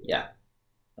 Yeah. Yeah.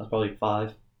 That was probably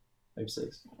 5, maybe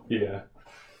 6. Yeah.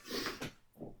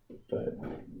 But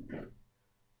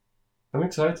I'm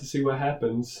excited to see what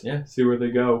happens. Yeah. See where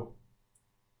they go.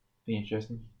 Be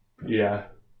interesting. Yeah.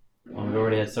 Well, we've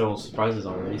already had several surprises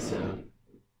already, so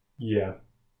Yeah.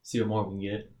 see what more we can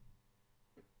get.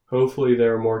 Hopefully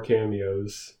there are more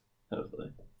cameos.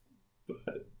 Hopefully.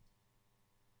 But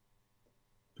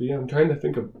yeah, I'm trying to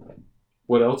think of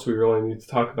what else we really need to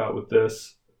talk about with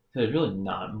this. There's really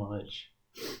not much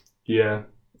Yeah.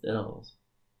 else.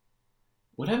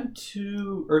 What happened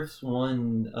to Earth's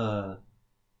one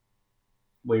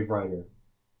Wave Rider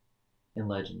in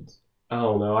Legends? I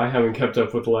don't know. I haven't kept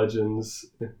up with Legends.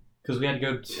 Because we had to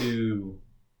go to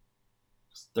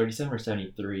 37 or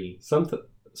 73 Something.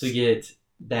 to get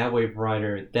that Wave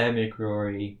Rider, that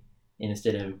McCrory, and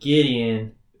instead of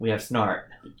Gideon, we have Snart.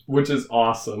 Which is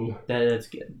awesome. That's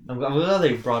good. I'm glad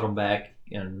they brought him back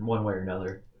in one way or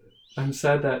another. I'm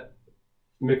sad that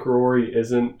Mick Rory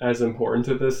isn't as important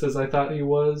to this as I thought he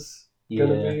was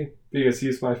gonna be, because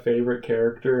he's my favorite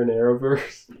character in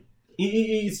Arrowverse.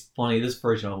 He's funny. This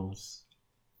first one was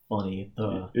funny.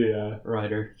 The Yeah.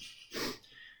 writer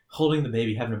holding the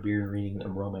baby, having a beer, and reading a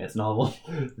romance novel.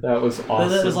 That was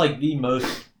awesome. That was like the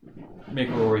most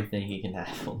McRory thing he can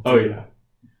have. Oh yeah.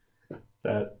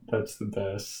 That's the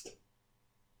best.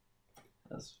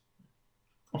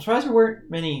 I'm surprised there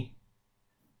weren't many.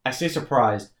 I say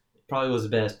surprised. Probably was the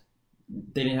best.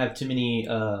 They didn't have too many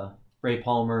Ray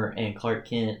Palmer and Clark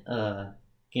Kent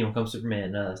Kingdom Come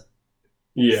Superman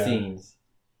scenes.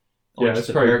 Or Yeah, just it's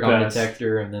the probably Paragon best.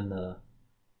 Detector and then the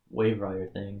Wave Rider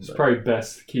thing. It's but, probably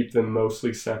best to keep them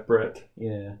mostly separate.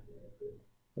 yeah.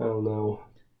 I don't know.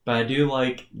 But I do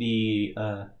like the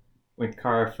when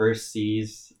Kara first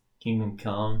sees Kingdom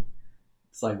Come,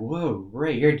 it's like, whoa,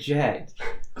 Ray, you're jacked.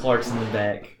 Clark's in the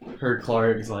back. Heard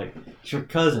Clark is like, it's your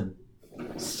cousin.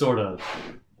 Sort of.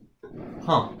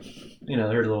 Huh. You know,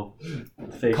 her little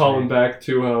face. Calling back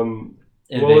to Invasion.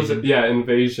 what was it? Yeah,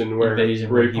 Invasion, where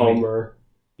Invasion, Ray where he Palmer.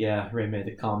 Yeah, Ray made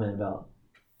the comment about,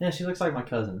 yeah, she looks like my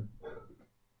cousin.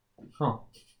 Huh.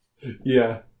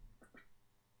 Yeah.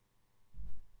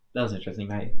 That was interesting,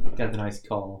 mate. Got the nice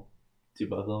call to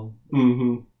both of them.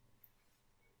 Mm-hmm.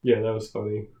 Yeah, that was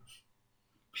funny.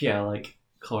 Yeah, like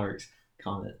Clark's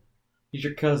comment. He's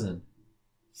your cousin.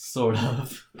 Sort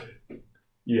of.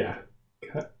 Yeah.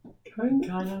 Kind of.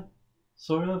 Kind of.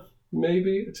 Sort of.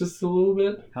 Maybe. Just a little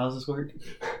bit. How does this work?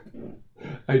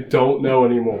 I don't know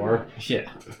anymore.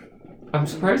 Yeah. I'm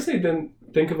surprised they didn't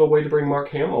think of a way to bring Mark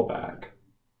Hamill back.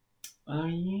 Oh,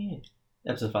 yeah.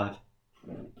 Episode 5.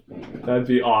 That'd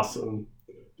be awesome.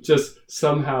 Just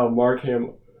somehow Mark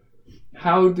Hamill.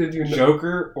 How did you know?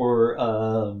 Joker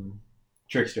or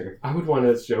Trickster? I would want it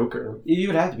as Joker. You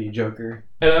would have to be a Joker.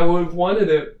 And I would have wanted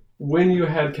it when you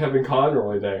had Kevin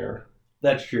Conroy there.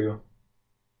 That's true.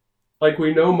 Like,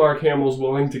 we know Mark Hamill's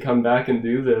willing to come back and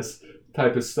do this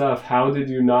type of stuff. How did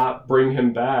you not bring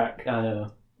him back I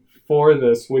know. for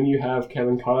this, when you have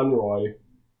Kevin Conroy,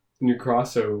 new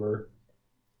crossover,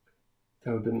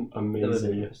 that would have been That would have been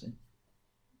amazing. interesting.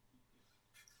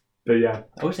 But yeah,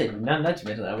 I wish they not to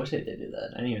mention that. I wish they did do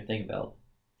that. I didn't even think about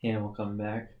Hannibal coming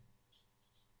back.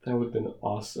 that would have been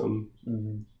awesome.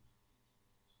 Mm-hmm.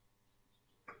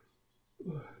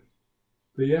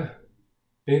 But yeah,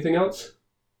 anything else?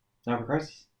 Not for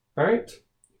Crisis. All right.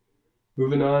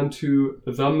 Moving on to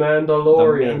The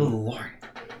Mandalorian. The Mandalorian.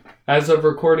 As of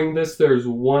recording this, there's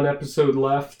one episode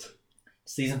left.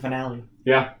 Season finale.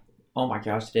 Yeah, Oh my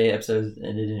gosh, today episode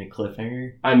ended in a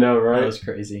cliffhanger. I know, right? That was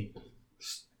crazy.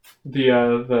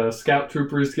 The scout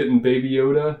troopers getting Baby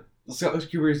Yoda. The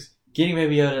Scouttroopers getting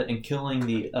Baby Yoda and killing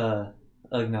the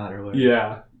Ugnaught or whatever.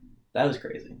 Yeah. That was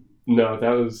crazy. No,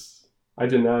 that was... I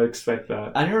did not expect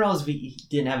that. I didn't realize we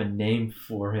didn't have a name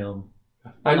for him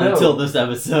I know. until this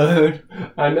episode.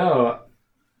 I know.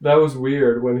 That was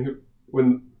weird when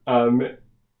the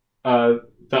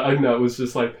Ugnaught was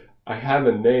just like, I have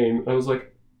a name. I was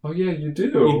like, oh yeah, you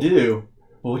do. You do.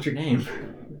 Well, what's your name?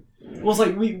 Well, it's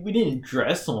like we didn't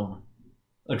address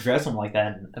him like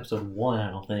that in episode 1, I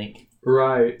don't think.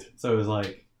 Right. So it was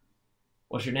like,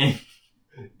 what's your name?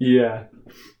 Yeah.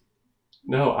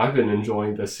 No, I've been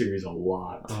enjoying this series a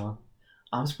lot.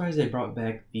 I'm surprised they brought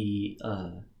back the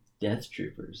Death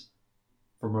Troopers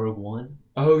from Rogue One.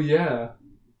 Oh yeah.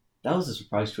 That was a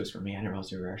surprise twist for me. I didn't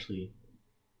realize they were actually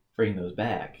bringing those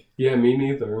back. Yeah, me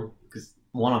neither. Because,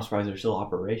 one, I'm surprised they're still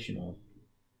operational.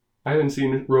 I haven't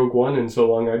seen Rogue One in so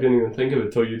long, I didn't even think of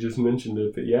it till you just mentioned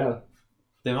it, but yeah.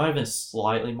 They might have been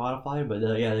slightly modified, but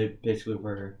yeah, they basically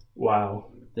were Wow.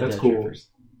 the That's Death cool. Troopers.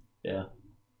 Yeah.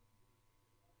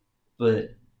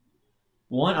 But,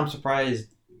 one, I'm surprised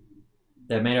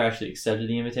that Mando actually accepted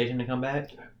the invitation to come back.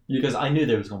 Because I knew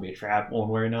there was going to be a trap one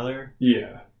way or another.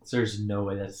 Yeah. So there's no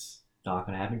way that's not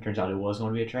going to happen. Turns out it was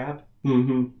going to be a trap.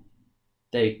 Mm-hmm.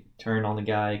 They turned on the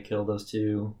guy, killed those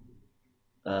two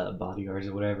bodyguards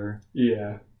or whatever.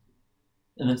 Yeah.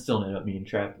 And then still ended up being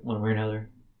trapped one way or another.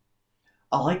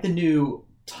 I like the new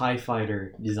TIE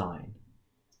fighter design.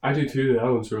 I do too. That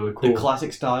one's really cool. The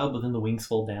classic style, but then the wings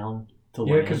fold down to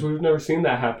Yeah, land. because we've never seen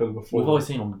that happen before. We've always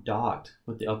seen them docked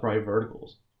with the upright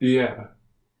verticals. Yeah.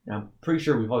 And I'm pretty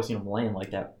sure we've always seen them land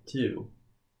like that too.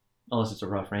 Unless it's a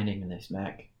rough landing and they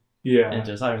smack Yeah.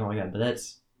 into the side or something like that. But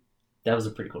that was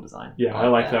a pretty cool design. Yeah, I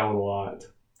like that one a lot.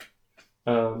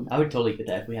 I would totally get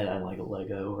that if we had that in like a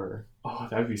Lego or Oh,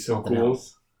 that'd be so something cool.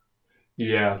 else.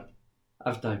 Yeah.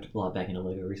 I've dived a lot back into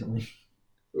Lego recently.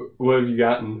 What have you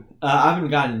gotten? I haven't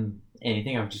gotten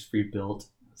anything. I've just rebuilt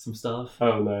some stuff.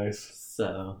 Oh, nice.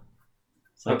 So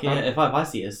it's like, yeah, if I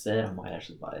see a set, I might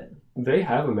actually buy it. They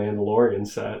have a Mandalorian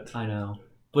set. I know.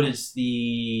 But it's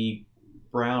the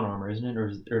brown armor, isn't it?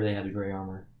 Or they have the gray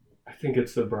armor? I think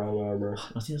it's the brown armor.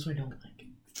 No, see, that's what I don't like.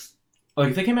 Oh,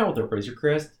 if they came out with the Razor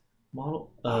Crest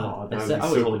model, Oh, that'd set, be I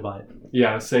would so- totally buy it.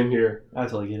 Yeah, same here. I'd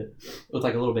totally get it. With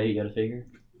like a little baby Yoda figure.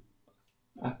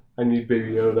 I need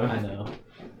Baby Yoda. I know.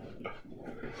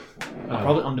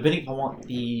 I'm debating if I want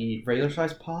the regular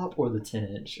size pop or the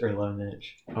 10-inch or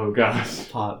 11-inch Oh, gosh.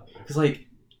 pop. Because, like,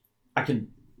 I can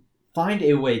find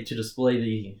a way to display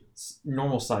the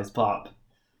normal size pop.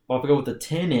 But if I go with the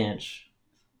 10-inch,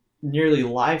 nearly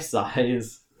life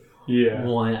size Yeah.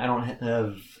 one, I don't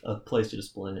have a place to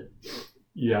display it.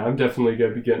 Yeah, I'm definitely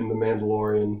going to be getting the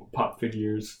Mandalorian pop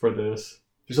figures for this.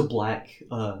 There's a black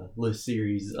List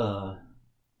Series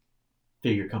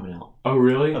figure coming out. Oh,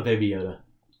 really? A Baby Yoda.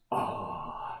 Oh.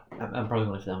 I'm probably going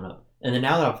to lift that one up. And then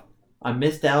now that I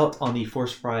missed out on the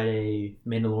Force Friday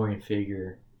Mandalorian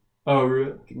figure, Oh,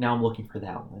 really? now I'm looking for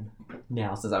that one.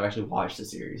 Now, since I've actually watched the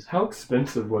series. How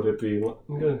expensive would it be?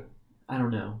 I'm gonna... I don't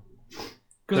know.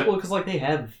 Because like, they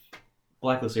have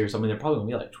Blacklist Series, so I mean, they're probably going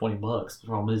to be like $20. The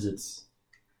problem is it's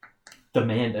the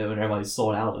Mando and everybody's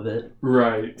sold out of it.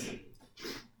 Right.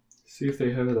 See if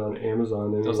they have it on Amazon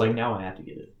anyway. So it's like, now I have to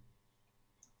get it.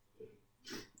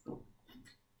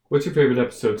 What's your favorite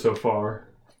episode so far?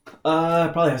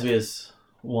 Probably has to be this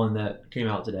one that came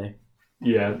out today.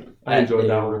 Yeah, I At enjoyed the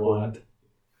that one a recording.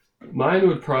 lot. Mine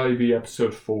would probably be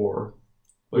episode 4,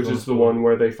 which Which is the one's one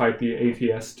where they fight the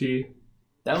ATST.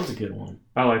 That was a good one.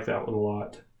 I like that one a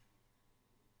lot.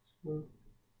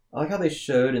 I like how they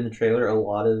showed in the trailer a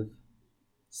lot of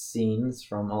scenes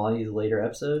from a lot of these later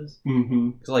episodes. Mm-hmm.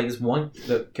 Because like this one,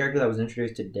 the character that was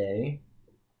introduced today,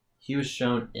 he was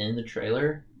shown in the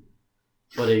trailer,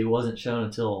 but he wasn't shown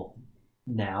until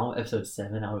now, episode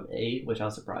 7 out of 8, which I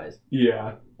was surprised.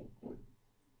 Yeah.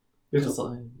 It's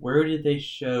like, where did they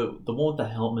show the one with the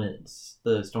helmets,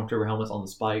 the Stormtrooper helmets on the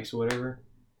spikes or whatever?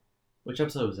 Which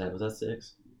episode was that? Was that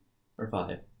 6 or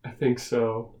 5? I think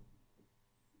so.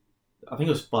 I think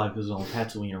it was 5 because it was on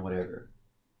Tatooine or whatever.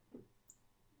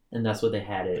 And that's what they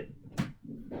had it.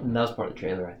 And that was part of the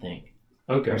trailer, I think.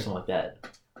 Okay. Or something like that.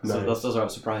 Nice. So that's why I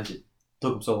was surprised it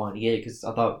took them so long to get it, because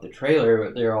I thought the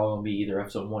trailer, they're all going to be either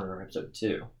episode 1 or episode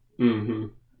 2. Mm-hmm.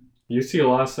 You see a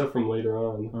lot of stuff from later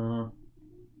on.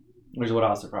 Which is what I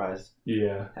was surprised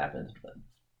Yeah. happened. But.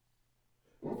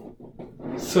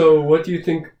 So what do you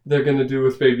think they're going to do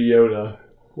with Baby Yoda?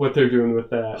 What they're doing with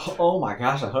that? Oh my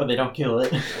gosh, I hope they don't kill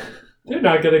it. They're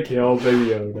not going to kill Baby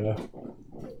Yoda.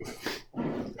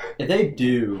 If they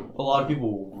do, a lot of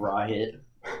people will riot.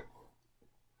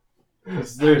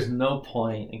 Because there's no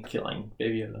point in killing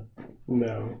Baby Yoda.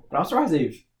 No. But I'm surprised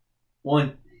they've,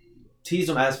 1, teased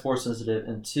him as Force sensitive,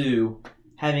 and 2,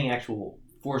 having actual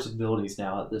Force abilities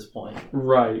now at this point.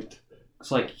 Right.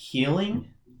 It's like healing?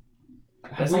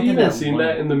 Have we even seen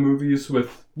that in the movies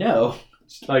with... No.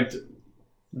 Like...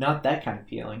 Not that kind of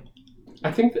healing.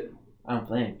 I think that... I don't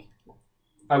think.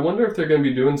 I wonder if they're going to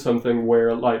be doing something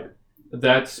where, like,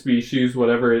 that species,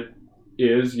 whatever it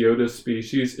is, Yoda's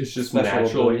species, is just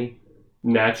naturally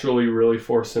really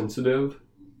Force sensitive.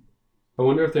 I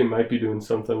wonder if they might be doing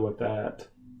something with that.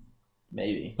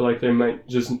 Maybe. But, like, they might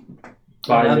just...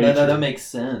 By nature. That makes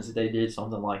sense if they did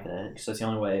something like that, because that's the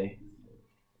only way.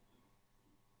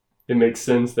 It makes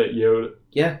sense that Yoda...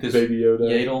 Yeah, because Baby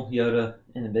Yoda... Yoda,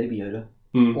 and then Baby Yoda.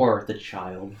 Mm. Or the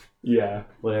child. Yeah.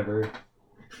 Whatever.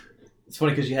 It's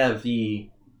funny because you have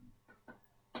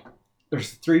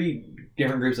there's 3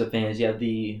 different groups of fans. You have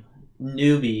the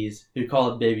newbies who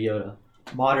call it Baby Yoda.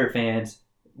 Moderate fans,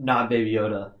 not Baby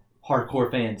Yoda. Hardcore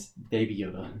fans, Baby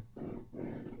Yoda.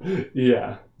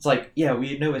 Yeah. It's like, yeah,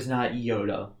 we know it's not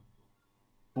Yoda.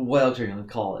 But what else are you going to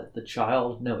call it? The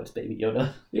child? No, it's Baby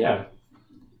Yoda. Yeah.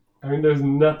 I mean, there's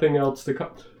nothing else to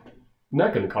call... I'm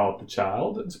not going to call it the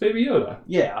child. It's Baby Yoda.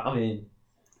 Yeah, I mean...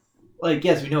 Like,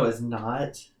 yes, we know it's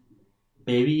not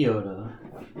Baby Yoda.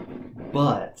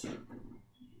 But...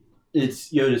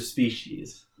 it's Yoda's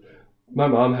species. My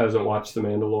mom hasn't watched The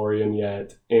Mandalorian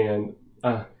yet, and...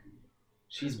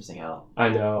 she's missing out. I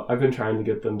know. I've been trying to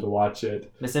get them to watch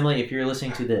it. Miss Emily, if you're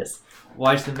listening to this,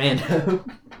 watch The Mando.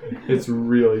 It's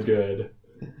really good.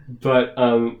 But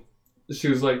she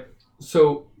was like,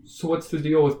 so what's the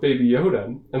deal with Baby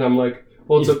Yoda? And I'm like,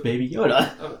 well, it's Baby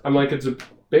Yoda. I'm like, it's a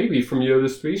baby from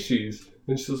Yoda's species.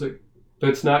 And she was like, but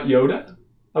it's not Yoda?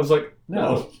 I was like,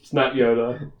 no, it's not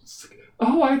Yoda. Like,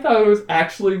 oh, I thought it was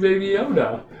actually Baby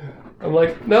Yoda. I'm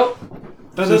like, nope.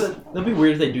 That'd be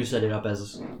weird if they do set it up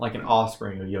as like an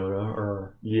offspring of Yoda,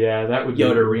 or yeah, that would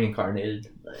Yoda be... reincarnated.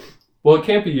 Well, it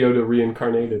can't be Yoda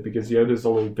reincarnated because Yoda's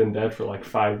only been dead for like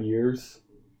 5 years.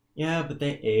 Yeah, but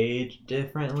they age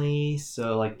differently.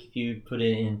 So, like, if you put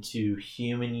it into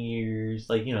human years,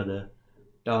 like, you know, the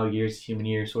dog years, human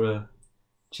years sort of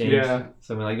change. Yeah.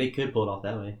 So, I mean, like, they could pull it off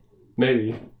that way.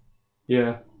 Maybe.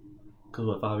 Yeah. Because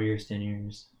what, 5 years, 10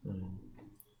 years?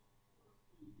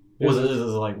 This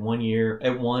is like 1 year.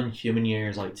 At 1 human year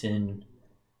is like 10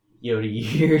 Yoda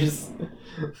years.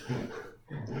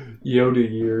 Yoda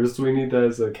years. We need that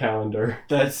as a calendar.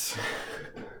 That's...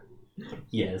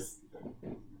 yes.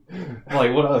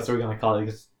 Like, what else are we going to call it?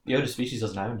 Because Yoda species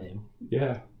doesn't have a name.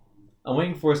 Yeah. I'm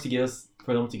waiting for them to give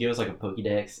us like a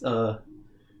Pokédex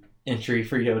entry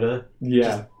for Yoda.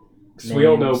 Yeah. Because we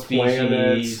don't know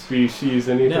planets, species,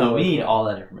 anything. No, we need all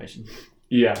that information.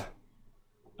 Yeah.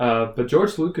 But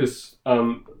George Lucas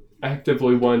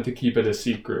actively wanted to keep it a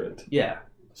secret. Yeah.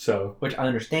 So. Which I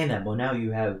understand that, but now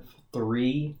you have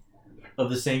 3 of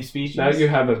the same species. Now you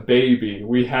have a baby.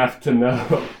 We have to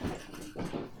know.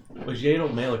 Was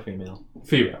Yaddle male or female?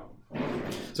 Female.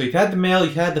 So you've had the male,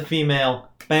 you've had the female.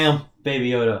 Bam,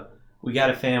 Baby Yoda. We got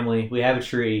a family. We have a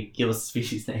tree. Give us a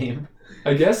species name.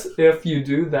 I guess if you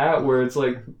do that, where it's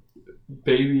like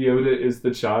Baby Yoda is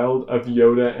the child of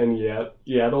Yoda and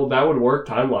Yaddle, that would work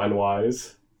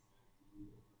timeline-wise.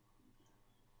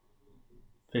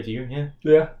 50 year, yeah.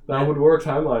 Yeah, that would work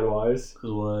timeline-wise.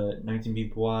 Because what, 19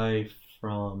 BBY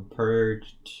from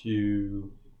Purge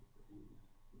to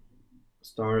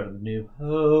start of New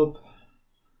Hope.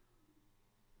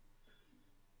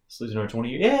 So losing over 20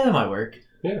 years. Yeah, that might work.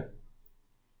 Yeah.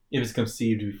 If it's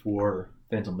conceived before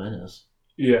Phantom Menace.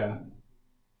 Yeah.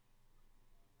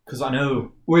 Because I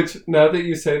know... Which, now that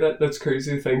you say that, that's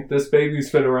crazy to think. This baby's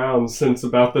been around since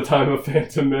about the time of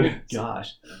Phantom Menace.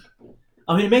 Gosh.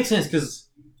 I mean, it makes sense because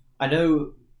I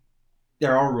know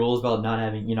there are rules about not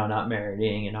having, not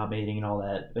marrying and not mating and all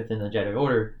that within the Jedi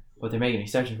Order, but they're making an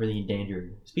exception for the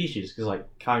endangered species because, like,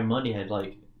 Kai Mundi had,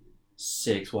 like,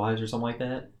 6 wives or something like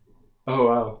that. Oh,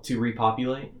 wow. To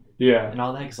repopulate. Yeah. And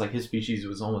all that because, like, his species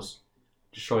was almost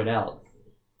destroyed out.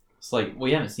 It's like,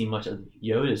 we haven't seen much of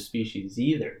Yoda's species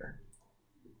either.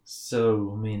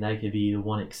 So, I mean, that could be the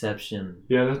one exception.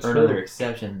 Yeah, that's or true. another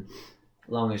exception.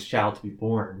 Longest child to be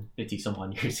born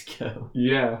 50-some-odd years ago.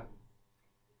 Yeah.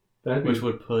 Which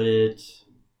would put it...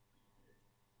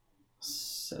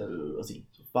 So, let's see.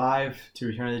 5 to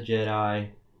Return of the Jedi.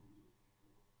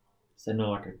 So,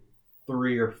 no, like a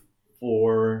 3 or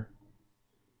 4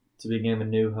 to begin A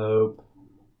New Hope.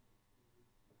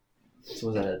 So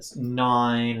what's that? It's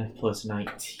 9 plus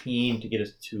 19 to get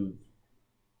us to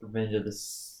Revenge of the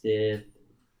Sith.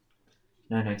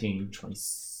 9, 19,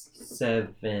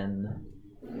 27.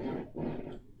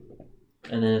 And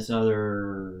then it's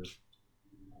another...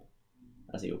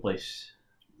 Let's see, what place...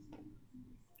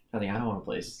 I don't want to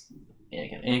place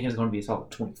Anakin. Anakin's going to be a solid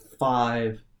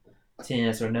 25.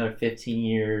 10, so another 15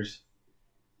 years.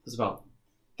 It's about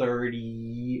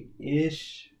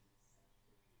 30-ish.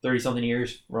 30-something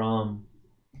years from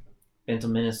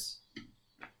Phantom Menace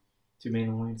to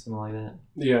Mandalorian, something like that.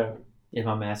 Yeah. If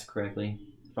I'm asked correctly.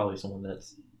 Probably someone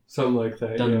that's something like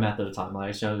that. done the math of the timeline.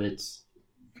 I just know it's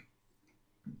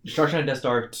Destruction of Death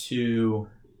Star to...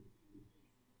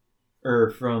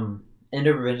 Or from End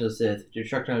of Revenge of the Sith to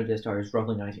Destruction of Death Star is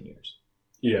roughly 19 years.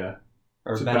 Yeah.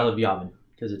 Or So Battle of Yavin,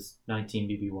 because it's 19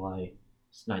 BBY.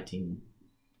 It's 19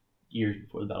 years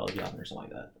before the Battle of Yavin or something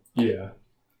like that. Yeah.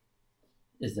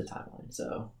 Is the timeline,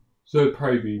 so... So it'd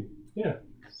probably be... Yeah.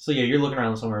 So yeah, you're looking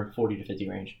around somewhere 40 to 50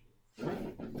 range.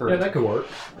 Yeah, that could work.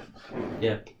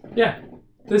 Yeah. Yeah.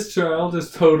 This child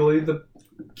is totally the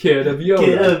kid of Yoda.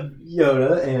 Kid of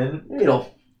Yoda and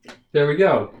Needle. There we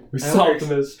go. We That solved works.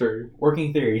 the mystery.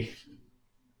 Working theory.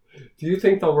 Do you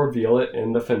think they'll reveal it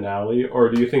in the finale, or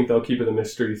do you think they'll keep it a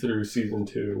mystery through season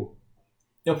 2?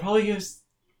 They'll probably give us...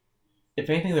 If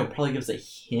anything, they'll probably give us a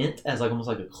hint as like almost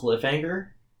like a cliffhanger.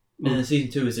 And then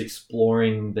season 2 is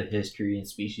exploring the history and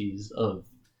species of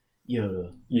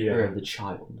Yoda. Yeah. Or the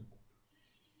child.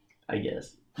 I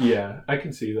guess. Yeah, I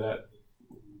can see that.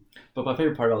 But my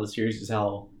favorite part of all the series is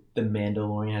how the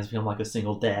Mandalorian has become like a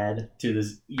single dad to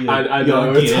this I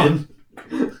know, young kid.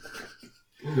 But-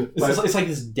 It's like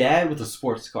this dad with a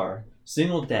sports car.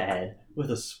 Single dad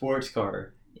with a sports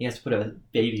car. He has to put a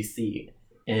baby seat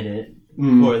in it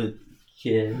for the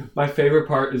kid. My favorite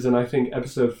part is in, I think,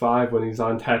 episode 5 when he's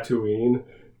on Tatooine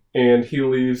and he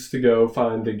leaves to go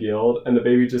find the guild and the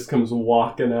baby just comes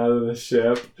walking out of the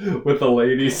ship with the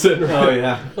lady sitting right. Oh,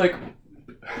 yeah. Like,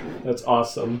 that's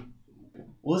awesome.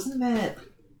 Wasn't that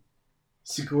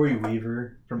Sigourney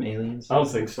Weaver from Aliens? I don't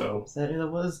think so. Is that who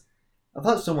that was? I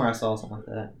thought somewhere I saw something like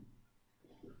that.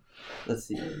 Let's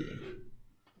see.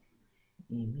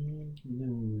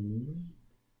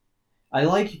 I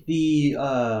like the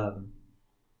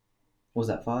what was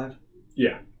that, 5?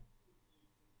 Yeah.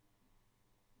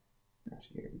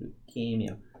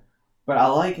 Cameo. But I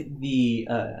like the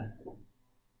was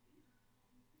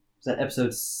that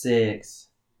episode 6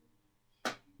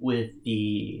 with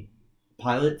the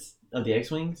pilots of the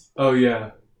X-Wings? Oh,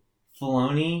 yeah.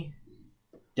 Filoni,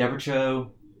 Deborah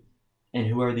Cho, and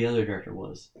whoever the other director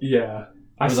was. Yeah.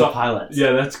 I saw the pilots.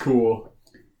 Yeah, that's cool.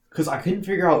 Because I couldn't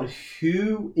figure out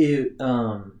who it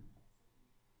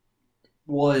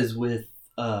was with.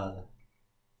 Because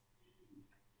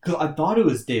I thought it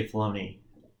was Dave Filoni.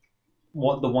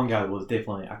 The one guy was Dave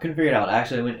Filoni. I couldn't figure it out.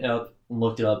 Actually, I went up and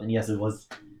looked it up, and yes, it was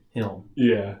him.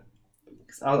 Yeah.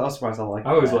 I was surprised I liked it.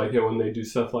 I always like it when they do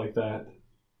stuff like that.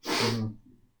 Mm-hmm.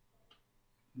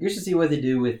 You should see what they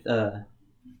do with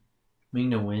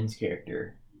Ming-Na Wen's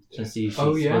character. Since she's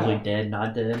supposedly dead,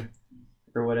 not dead,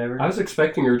 or whatever. I was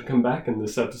expecting her to come back in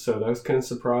this episode. I was kind of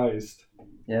surprised.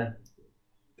 Yeah.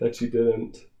 That she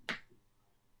didn't.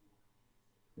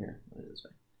 Here, put it this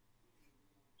way.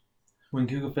 When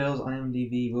Google fails,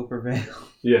 IMDb will prevail.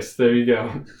 Yes, there you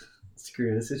go.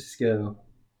 Screw this. Let's just go.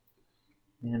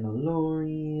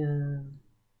 Mandalorian.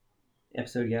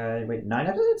 Episode guide. Wait, 9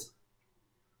 episodes?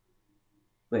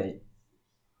 Wait.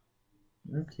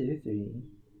 1, 2, 3.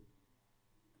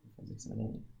 4, 5, 6,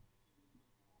 7,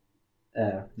 8.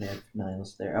 Oh, yeah, 9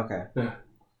 was there. Okay. I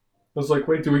was like,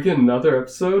 wait, do we get another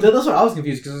episode? So that's what I was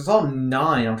confused because I saw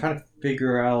 9. I'm trying to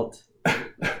figure out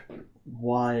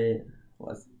what it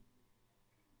was.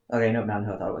 Okay, nope, not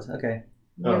who I thought it was. Okay.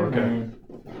 Oh, okay.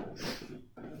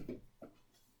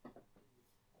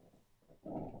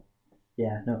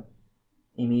 Yeah, no.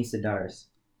 Amy Sedaris.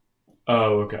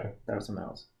 Oh, okay. That was someone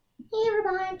else.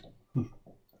 Never mind.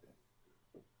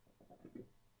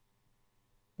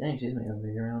 Dang, she's made a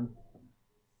big around.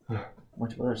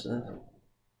 Bunch of other stuff.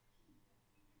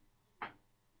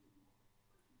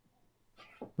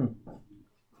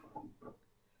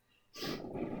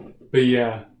 But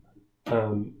yeah,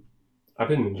 I've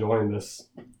been enjoying this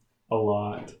a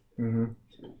lot. Mm-hmm.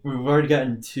 We've already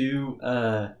gotten 2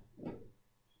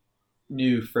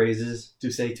 new phrases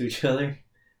to say to each other.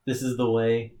 This is the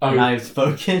way, and I've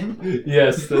spoken.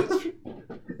 Yes, that's true.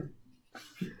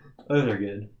 Those are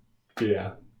good.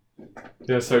 Yeah.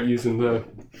 Yeah, start using the...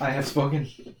 I have spoken.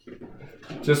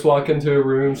 Just walk into a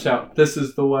room, shout, "This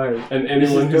is the way." And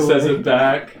anyone who says it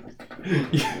back...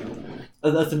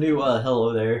 That's a new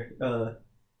hello there.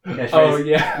 Catchphrase. Oh,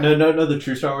 yeah. No, the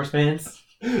true Star Wars fans.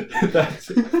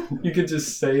 You could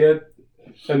just say it,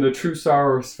 and the true Star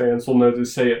Wars fans will know to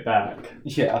say it back.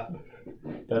 Yeah.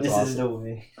 That's this awesome. is the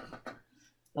way.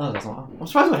 Oh, that's awesome. I'm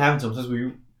surprised what happened to them since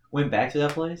we went back to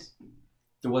that place.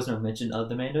 There was no mention of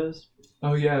the Mandos.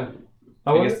 Oh, yeah.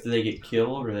 I guess, did they get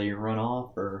killed, or they run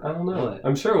off, or... I don't know. What?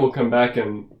 I'm sure we'll come back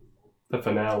in the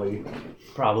finale.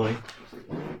 Probably.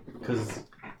 Because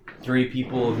 3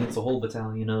 people against a whole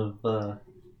battalion of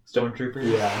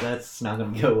stormtroopers. Yeah. That's not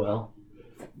going to go well.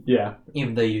 Yeah.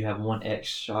 Even though you have 1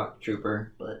 ex-shock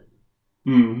trooper, but...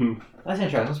 Mm-hmm. That's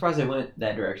interesting. I'm surprised they went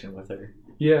that direction with her.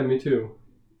 Yeah, me too.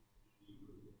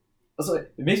 Also,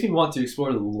 it makes me want to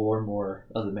explore the lore more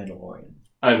of the Mandalorian.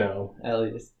 I know. At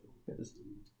least.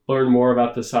 Learn more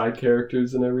about the side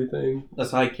characters and everything. The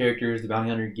side characters, the Bounty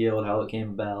Hunter Guild, how it came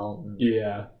about. And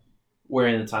Yeah. where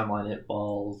in the timeline it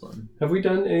falls. And... Have we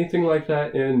done anything like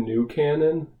that in new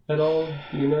canon at all?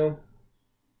 You know?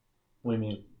 What do you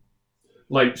mean?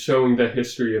 Like showing the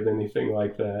history of anything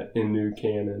like that in new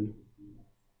canon?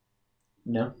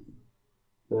 No.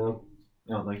 No?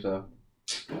 I don't think so.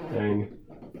 Dang.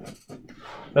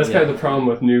 That's kind of the problem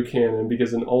with new canon,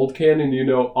 because in old canon, you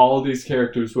know, all of these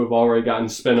characters who have already gotten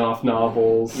spin-off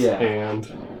novels, and...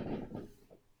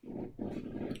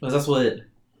 Because that's what...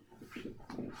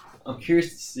 I'm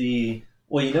curious to see...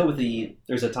 Well, you know,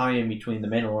 there's a tie-in between the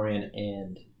Mandalorian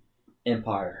and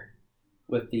Empire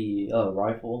with the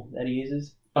rifle that he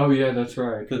uses. Oh, yeah, that's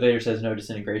right. Because Vader says no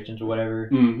disintegrations or whatever.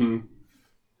 Mm-hmm.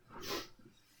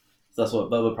 So that's what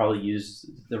Bubba probably used,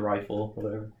 the rifle or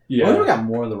whatever. Yeah. I wonder if we got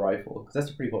more of the rifle, because that's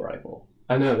a pretty cool rifle.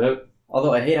 I know that.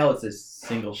 Although I hate how it's a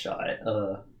single shot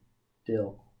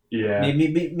deal. Yeah.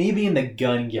 Me being the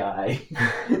gun guy.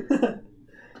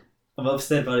 I'm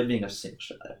upset about it being a single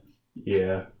shot.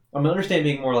 Yeah. I'm understanding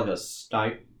being more like a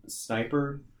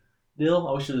sniper deal.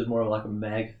 I wish it was more of like a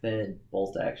mag-fed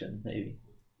bolt action, maybe.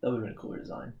 That would have been a cooler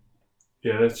design.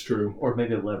 Yeah, that's true. Or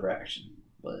maybe a lever action,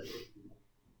 but...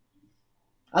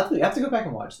 I have to go back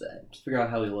and watch that to figure out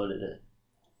how he loaded it.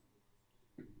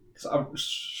 Because I'm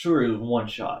sure it was 1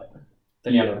 shot.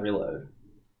 Then you have to reload.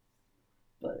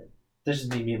 But that's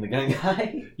just me being the gun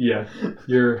guy. Yeah,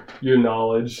 your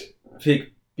knowledge. Being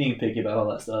picky about all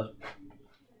that stuff.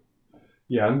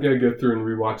 Yeah, I'm going to go through and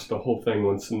rewatch the whole thing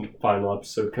once the final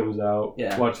episode comes out.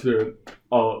 Yeah. Watch through it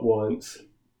all at once.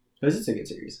 Because it's a good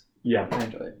series. Yeah. I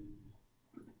enjoy it.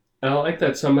 And I like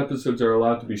that some episodes are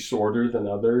allowed to be shorter than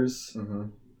others. Mm-hmm.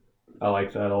 I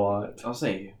like that a lot. I'll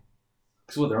say,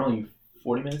 because they're only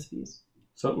 40 minutes apiece?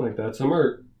 Something like that. Some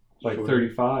are like Shorter.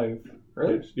 35.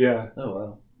 Really? Yeah. Oh,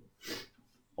 wow.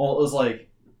 Well, it was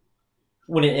like,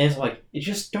 when it ends, like, it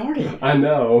just started. I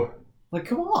know. Like,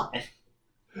 come on.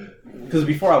 Because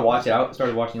before I watched it, I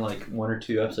started watching like 1 or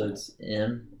 2 episodes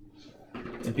in,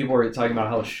 and people were talking about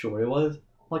how short it was.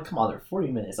 I'm like, come on, they're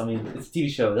 40 minutes. I mean, it's a TV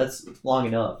show. That's long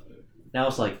enough. Now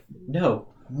it's like, no,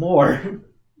 more.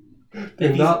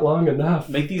 They're not long enough.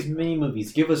 Make these mini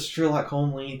movies. Give us Sherlock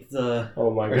Holmes length,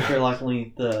 oh my god, Sherlock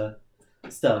length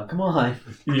stuff. Come on.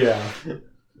 Yeah.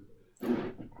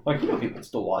 Like, you know, people would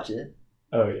still watch it.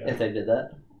 Oh yeah. If they did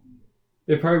that.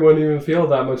 It probably wouldn't even feel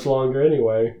that much longer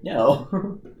anyway.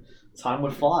 No. Time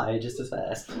would fly just as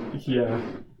fast. Yeah.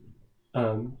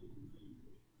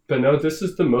 But no, this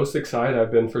is the most excited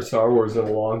I've been for Star Wars in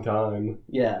a long time.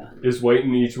 Yeah. Is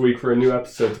waiting each week for a new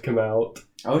episode to come out.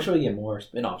 I wish we could get more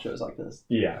spin-off shows like this.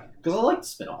 Yeah. Because I like the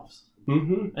spin-offs.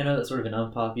 Mm-hmm. I know that's sort of an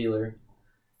unpopular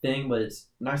thing, but it's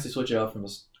nice to switch it up from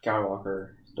the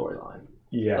Skywalker storyline.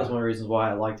 Yeah. That's one of the reasons why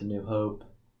I liked A New Hope.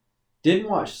 Didn't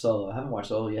watch Solo. I haven't watched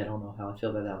Solo yet. I don't know how I feel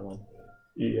about that one.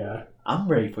 Yeah. I'm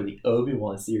ready for the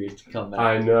Obi-Wan series to come back.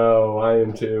 I know. I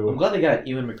am I'm too. glad they got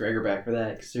Ewan McGregor back for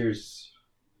that, because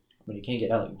you can't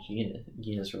get Alec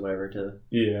Guinness or whatever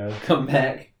to come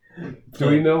back. Do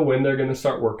we know when they're going to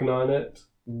start working on it?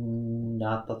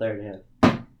 Not that they already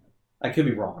have. I could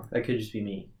be wrong. That could just be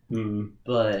me.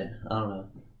 But, I don't know.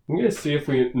 I'm going to see if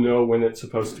we know when it's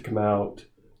supposed to come out.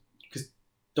 Because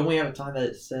don't we have a time that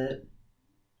it's set?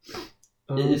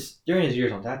 It's during his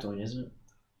years on Tatooine, isn't it?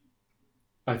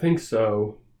 I think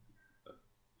so.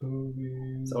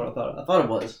 That's what I thought. I thought it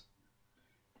was.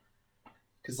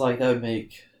 Because, like, that would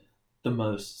make the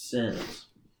most sense.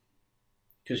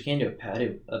 Because you can't do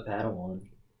a Padawan.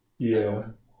 Yeah.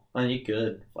 I mean, you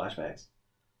could flashbacks,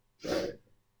 but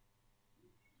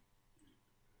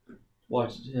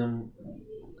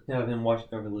have him watching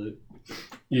over Luke.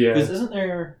 Yeah. Because isn't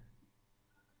there?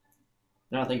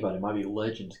 Now I think about it, it might be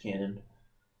Legends canon.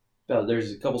 But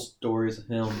there's a couple stories of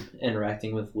him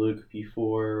interacting with Luke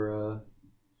before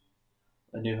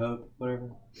A New Hope,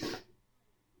 whatever.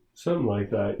 Something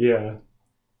like that. Yeah.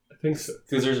 I think so.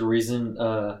 Because there's a reason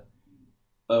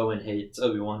Owen hates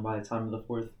Obi-Wan by the time of the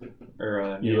fourth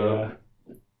or New Hope.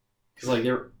 Because like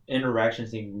their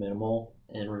interactions seem minimal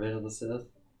in Revenge of the Sith.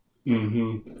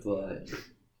 Mm-hmm. But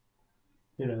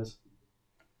who knows?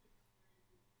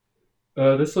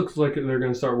 This looks like they're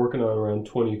going to start working on around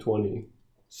 2020.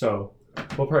 So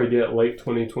we'll probably get late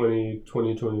 2020,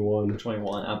 2021.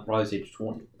 21. I'd probably say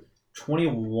 20.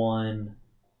 21.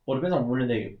 Well, it depends on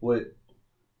what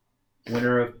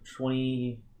winter of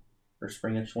 20 or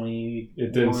spring of 20.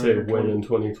 It didn't say when in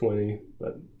 2020,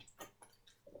 but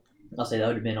I'll say that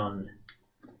would depend on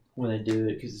when they do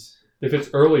it. Because if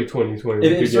it's early 2020,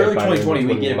 if it's early 2020,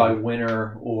 we get it by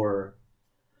winter or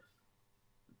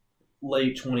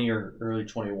late 20 or early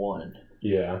 21.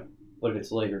 Yeah. But if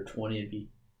it's later 20, it'd be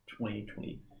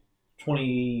 2020,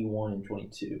 21 and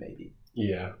 22 maybe.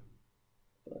 Yeah.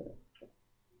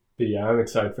 But yeah, I'm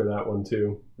excited for that one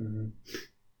too. Mm-hmm.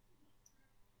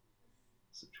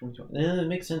 So 2020. Then it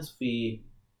makes sense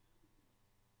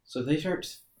so if they start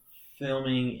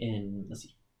filming in, let's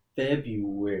see,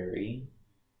 February.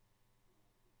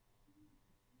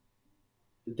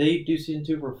 Did they do season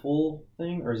 2 for a full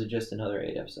thing, or is it just another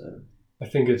 8 episode? I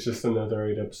think it's just another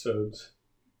 8 episodes.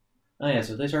 Oh yeah,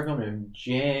 so if they start filming in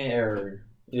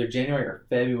either January or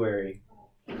February,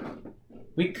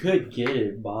 we could get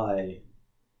it by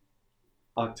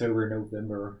October,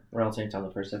 November, around the same time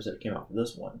the first episode came out for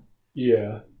this one.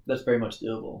 Yeah. That's very much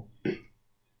doable.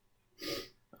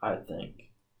 I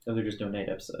think. If they're just doing 8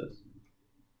 episodes.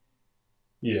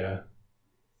 Yeah.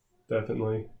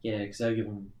 Definitely. Yeah, because that'd give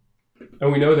them...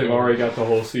 And we know they've already got the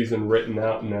whole season written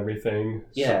out and everything.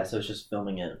 Yeah, so it's just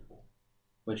filming it.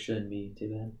 Which shouldn't be too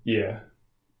bad. Yeah.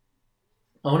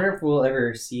 I wonder if we'll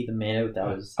ever see the Mando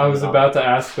without his... I was about to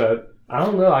ask that. I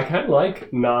don't know. I kind of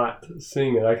like not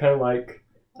seeing it. I kind of like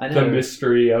the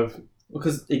mystery of...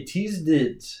 Because they teased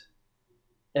it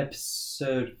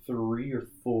episode 3 or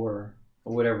 4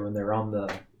 or whatever when they were on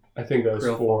the... I think that was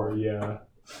 4, yeah.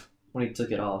 When he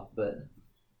took it off, but...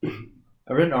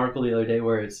 I read an article the other day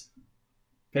where it's...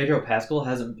 Pedro Pascal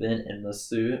hasn't been in the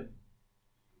suit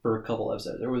for a couple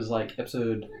episodes. There was like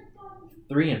episode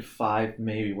 3 and 5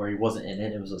 maybe where he wasn't in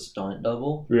it. It was a stunt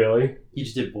double. Really? He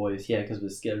just did voice, yeah, because of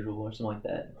his schedule or something like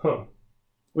that. Huh.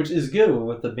 Which is good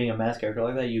with being a mask character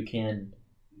like that. You can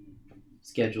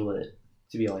schedule it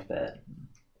to be like that.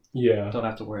 Yeah. Don't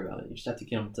have to worry about it. You just have to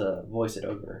get him to voice it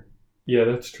over. Yeah,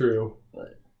 that's true.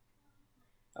 But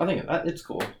I think it's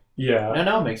cool. Yeah. And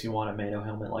now it makes me want a Mando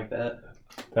helmet like that.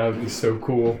 That would be so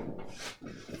cool.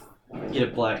 Get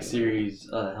a Black Series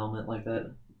helmet like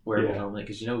that. Wearable helmet.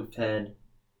 Because we've had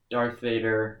Darth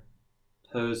Vader,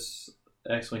 Poe's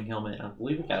X-Wing helmet. I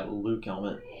believe we got a Luke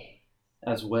helmet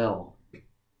as well.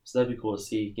 So that'd be cool to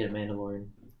see. Get a Mandalorian.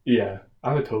 Yeah,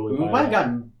 I would totally buy We might have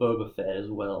gotten Boba Fett as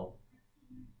well.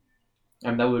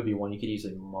 That would be one you could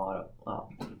easily modify.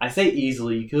 I say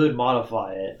easily. You could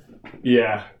modify it.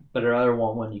 Yeah. But I'd rather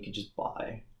want one you could just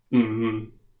buy.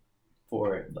 Mm-hmm.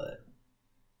 For it, but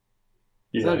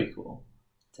yeah. That'd be cool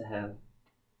to have. I'm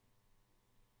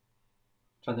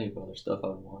trying to think of other stuff I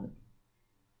would want.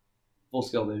 Full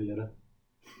scale Baby Yoda.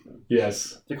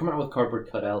 Yes. They're coming out with cardboard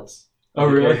cutouts. Oh,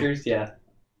 really? Characters, yeah.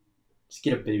 Just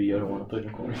get a Baby Yoda one and put it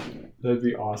in the corner. That'd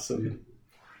be awesome.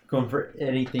 Going for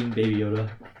anything Baby Yoda.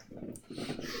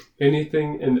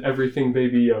 Anything and everything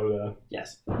Baby Yoda.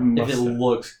 Yes. If it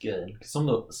looks good. Because some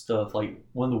of the stuff, like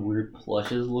one of the weird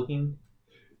plushes looking.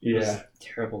 Yeah.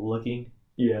 Terrible looking.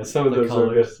 Yeah, some of those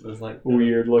are just like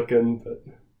weird looking, but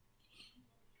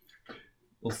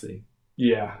we'll see.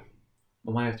 Yeah.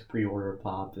 I might have to pre-order a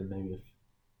pop and maybe a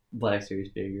Black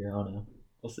Series figure. I don't know.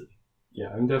 We'll see. Yeah,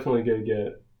 I'm definitely gonna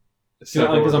get.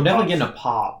 Because I'm definitely getting a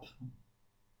pop.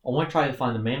 I want to try to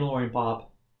find the Mandalorian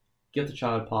pop, get the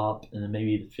child pop, and then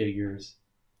maybe the figures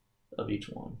of each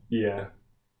one. Yeah.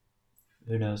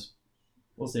 Who knows?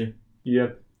 We'll see.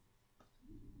 Yep.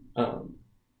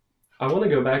 I want to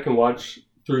go back and watch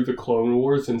through the Clone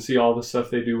Wars and see all the stuff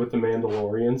they do with the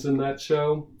Mandalorians in that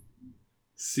show.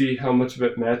 See how much of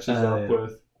it matches up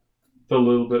with the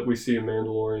little bit we see in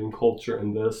Mandalorian culture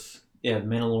in this. Yeah, the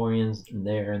Mandalorians in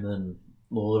there, and then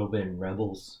a little bit in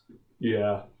Rebels.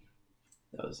 Yeah.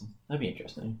 That'd be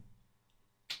interesting.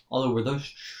 Although, were those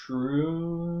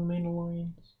true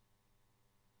Mandalorians?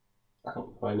 I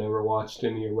don't know. I never watched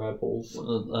any of Rebels.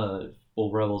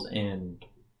 Well, Rebels and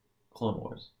Clone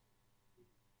Wars.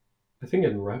 I think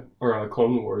in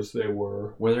Clone Wars they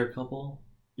were. Were there a couple?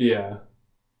 Yeah.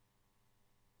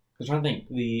 I'm trying to think.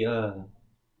 The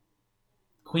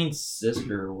Queen's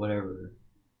sister or whatever,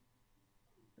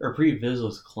 or Pre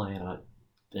Vizsla's clan, I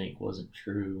think wasn't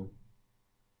true.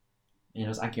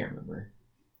 I can't remember.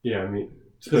 Yeah, I mean,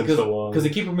 it's been so long. Because they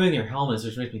keep removing their helmets,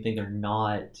 which makes me think they're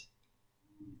not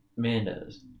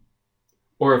Mandos.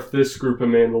 Or if this group of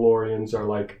Mandalorians are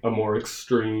like a more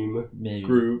extreme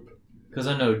group. Because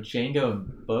I know Jango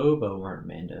and Boba weren't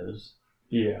Mandos.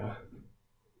 Yeah.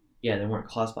 Yeah, they weren't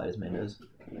classified as Mandos.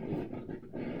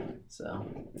 So.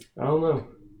 I don't know.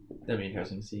 That'd be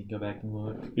interesting to see. Go back and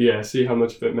look. Yeah, see how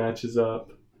much of it matches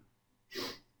up.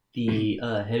 The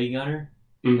heavy gunner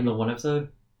in the one episode,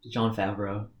 Jon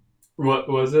Favreau. What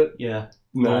was it? Yeah.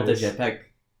 Nice. The one with the jetpack.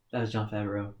 That was Jon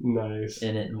Favreau. Nice.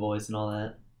 In it and voice and all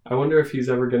that. I wonder if he's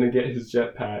ever going to get his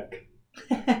jetpack.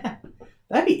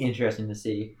 That'd be interesting to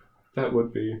see. That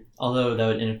would be. Although that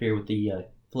would interfere with the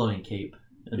floating cape.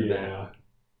 Yeah.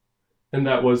 And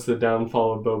that was the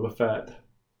downfall of Boba Fett.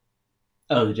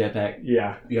 Oh, the jetpack.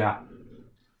 Yeah. Yeah.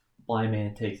 Blind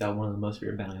man takes out one of the most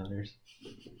feared bounty hunters.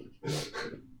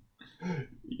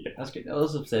 Yeah. That's good. I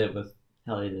was upset with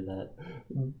how they did that.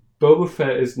 Boba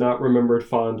Fett is not remembered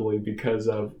fondly because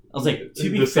of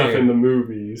stuff in the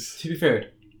movies. To be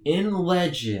fair, in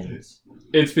Legends,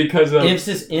 it's because of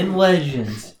emphasis in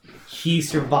Legends, he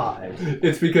survived.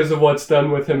 It's because of what's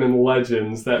done with him in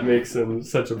Legends that makes him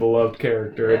such a beloved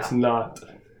character. Yeah. It's not.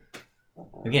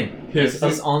 Again,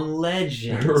 emphasis on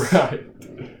Legends. Right.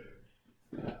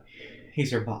 He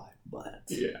survived, but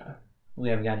yeah, we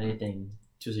haven't got anything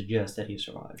to suggest that he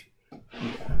survived.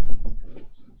 Yeah.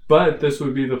 But this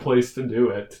would be the place to do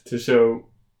it, to show...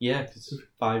 Yeah, because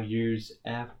 5 years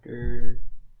after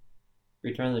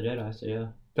Return of the Jedi, so yeah.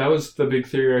 That was the big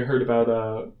theory I heard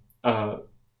about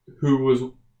who was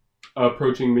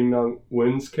approaching Ming-Na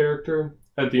Wen's character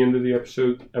at the end of the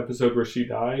episode where she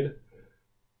died.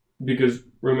 Because,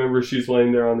 remember, she's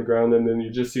laying there on the ground and then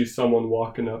you just see someone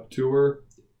walking up to her.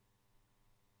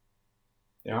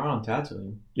 They are on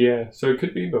Tatooine. Yeah, so it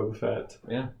could be Boba Fett.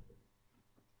 Yeah.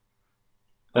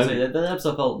 I'll say that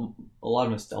episode felt a lot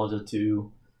of nostalgia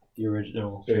to the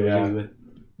original trilogy with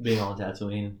being on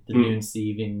Tatooine, the Dune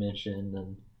Sea being mentioned,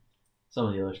 and some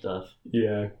of the other stuff.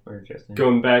 Yeah. Very interesting.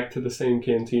 Going back to the same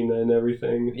cantina and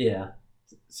everything. Yeah.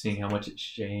 Seeing how much it's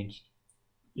changed.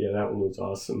 Yeah, that one was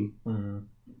awesome. Mm-hmm.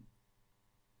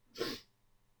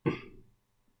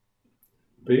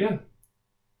 But yeah.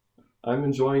 I'm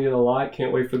enjoying it a lot.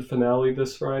 Can't wait for the finale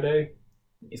this Friday.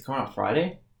 It's coming out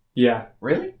Friday? Yeah.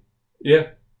 Really?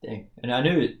 Yeah. Dang. And I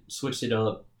knew it switched it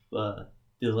up the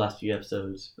last few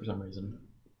episodes for some reason.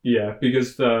 Yeah,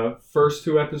 because the first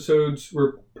 2 episodes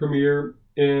were premiere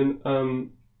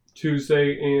in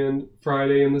Tuesday and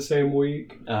Friday in the same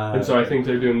week. And so I think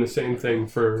they're doing the same thing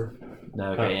for...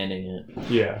 ending it.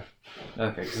 Yeah.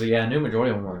 Okay, because I knew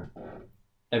majority of them were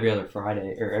every other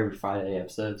Friday, or every Friday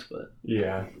episodes, but...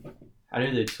 Yeah. I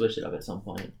knew they'd switch it up at some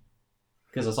point.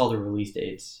 Because I saw the release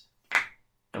dates.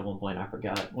 At one point, I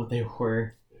forgot what they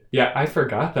were. Yeah, I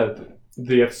forgot that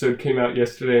the episode came out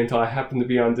yesterday until I happened to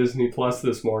be on Disney Plus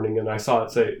this morning and I saw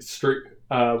it say,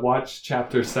 watch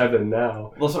Chapter 7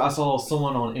 now. Well, so I saw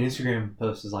someone on Instagram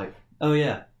post is like, oh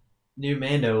yeah, new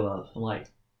Mando love. I'm like,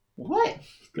 what?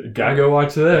 Gotta go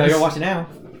watch this. Gotta go watch it now.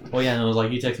 Well, yeah, and it was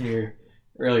like, you texted me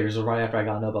earlier, so right after I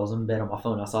got up, I was in bed on my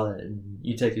phone, I saw that, and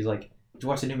you texted me, like, did you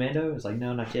watch the new Mando? It's like,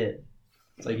 no, not yet.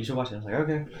 It's like, you should watch it. I was like,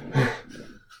 okay.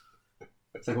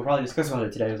 It's like, we'll probably discuss about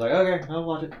it today. I was like, okay, I'll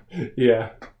watch it.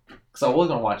 Yeah. Because I was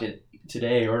going to watch it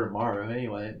today or tomorrow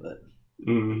anyway, but...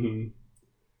 Mm-hmm.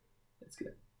 It's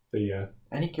good. But yeah.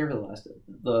 I didn't care for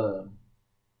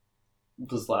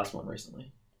this last one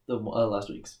recently. The last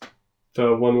week's.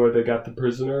 The one where they got the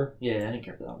prisoner? Yeah, I didn't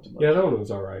care for that one too much. Yeah, that one was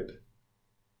alright.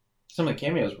 Some of the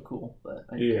cameos were cool, but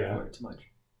I didn't care for it too much.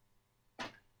 I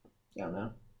don't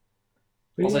know.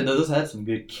 I'll say, though, this had some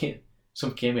good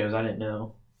some cameos I didn't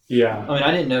know. Yeah. I mean,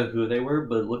 I didn't know who they were,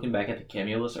 but looking back at the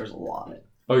cameo list, there's a lot.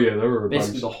 Oh, yeah, there were a bunch.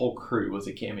 Basically, the whole crew was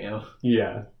a cameo.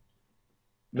 Yeah.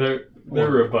 There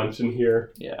were a bunch in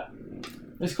here. Yeah.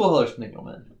 It's cool how they're sneaking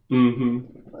them in. Mm-hmm.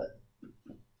 But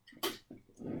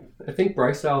I think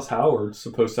Bryce Dallas Howard's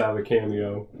supposed to have a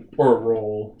cameo. Or a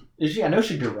role. Is she? I know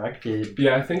she directed.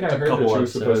 Yeah, I think I heard that she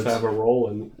was supposed to have a role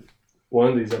in one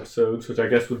of these episodes, which I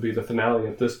guess would be the finale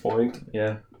at this point.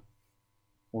 Yeah.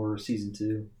 Or season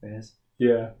 2, I guess.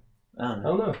 Yeah. I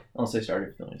don't know. I Unless they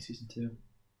started filming season 2.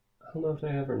 I don't know if they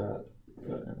have or not.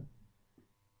 But...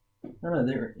 I don't know,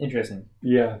 they were interesting.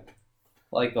 Yeah.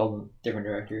 like all the different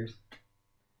directors.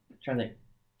 I'm trying to think.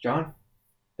 John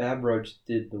Favreau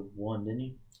did the one, didn't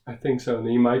he? I think so, and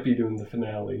he might be doing the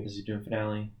finale. Is he doing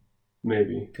finale?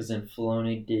 Maybe. Because then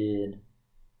Filoni did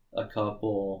a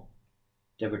couple.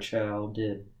 Deborah Chow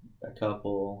did a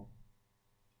couple.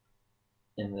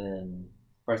 And then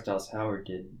Bryce Dallas Howard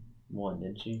did one,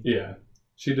 didn't she? Yeah.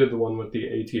 She did the one with the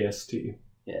ATST.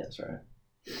 Yeah, that's right.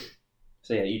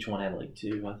 So yeah, each one had like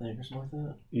 2, I think, or something like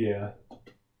that. Yeah.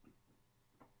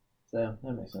 So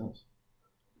that makes sense.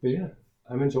 But yeah,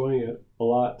 I'm enjoying it a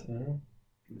lot. Mm-hmm.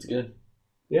 It's good.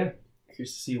 Yeah.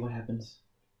 Curious to see what happens.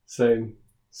 Same.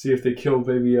 See if they kill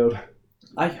Baby Yoda.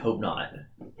 I hope not.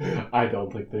 I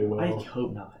don't think they will. I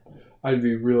hope not. I'd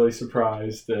be really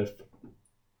surprised if...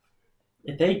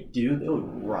 If they do, they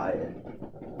would riot.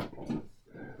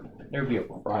 There would be a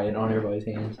riot on everybody's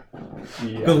hands.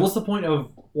 Yeah. Because what's the point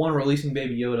of one releasing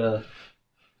Baby Yoda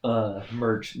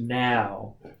merch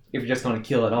now if you're just going to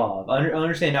kill it off? I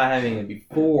understand not having it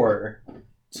before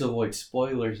to avoid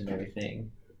spoilers and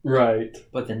everything. Right.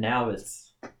 But then now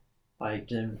it's like,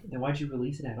 then why'd you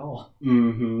release it at all?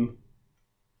 Mm-hmm.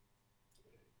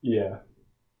 Yeah.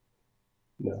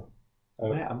 No.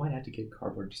 I might have to get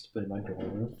cardboard just to put in my dorm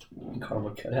room.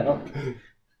 Cardboard cutout.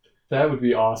 That would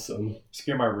be awesome.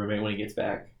 Scare my roommate when he gets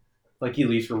back. Like he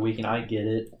leaves for a week and I get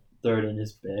it, throw it in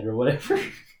his bed or whatever.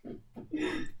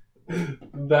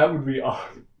 That would be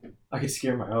awesome. I could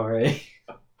scare my RA.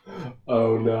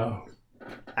 Oh no.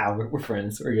 We're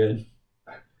friends. We're good.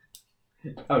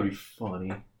 That would be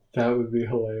funny. That would be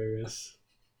hilarious.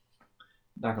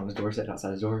 Knock on his door, sit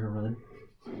outside his door and run.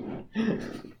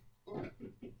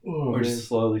 Oh, Or man. just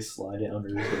slowly slide it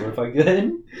under his door if I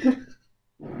could.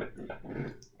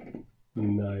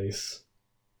 Nice.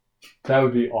 That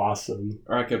would be awesome.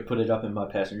 Or I could put it up in my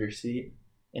passenger seat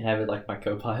and have it like my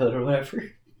co-pilot or whatever.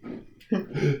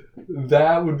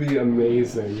 That would be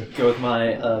amazing. Go with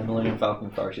my Millennium Falcon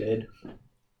car shade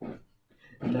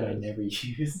that I never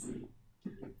use.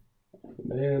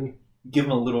 Man, Give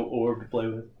him a little orb to play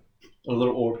with. A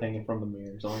little orb hanging from the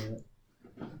mirrors on it.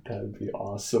 that would be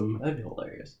awesome. That'd be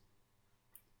hilarious.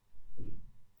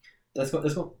 That's what.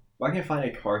 If I can find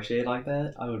a car shade like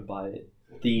that, I would buy it.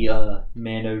 The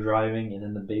Mando driving and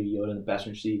then the Baby Yoda in the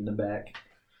passenger seat in the back.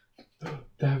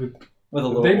 That would. With a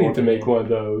little They need orb to in make it. one of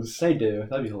those. They do.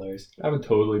 That'd be hilarious. I would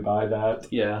totally buy that.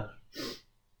 Yeah.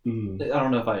 Mm. I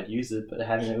don't know if I'd use it, but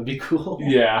having it would be cool.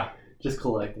 Yeah. Just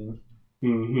collecting.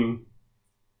 Mm-hmm.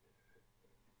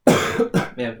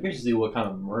 Man, we should see what kind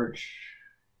of merch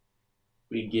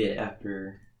we get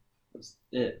after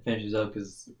it finishes up,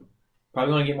 because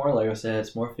probably going to get more Lego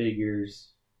sets, more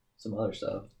figures, some other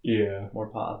stuff, Yeah. more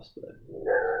pops. But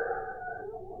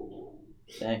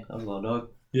dang, that was a lot of dog.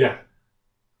 Yeah.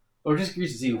 We're just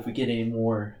curious to see if we get any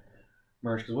more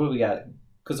merch, because what do we got?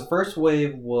 Because the first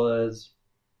wave was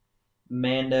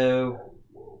Mando,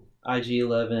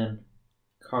 IG-11,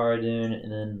 Cara Dune,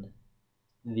 and then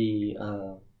the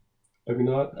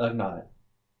Ugnaught? Ugnaught.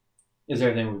 Is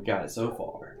everything we've got so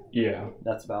far. Yeah.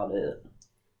 That's about it.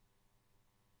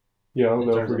 Yeah, I don't In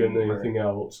know if terms we're of getting merch. anything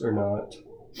else or not.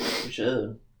 We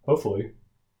should Hopefully.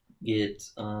 get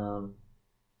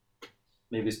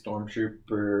maybe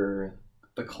Stormtrooper,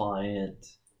 the client,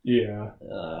 Yeah.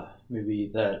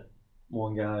 maybe that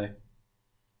one guy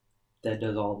that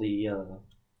does all the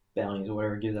bounties or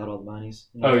whatever, gives out all the bounties.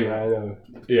 Oh, yeah, I know.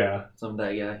 Yeah. Some of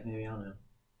that guy, maybe, I don't know.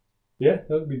 Yeah,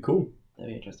 that would be cool.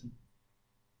 That'd be interesting.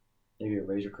 Maybe a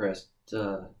Razor Crest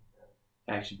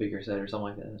action figure set or something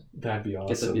like that. That'd be Get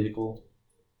the awesome. vehicle.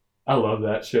 I love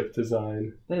that ship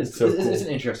design. That is It's so it's cool. an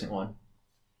interesting one.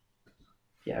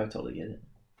 Yeah, I would totally get it.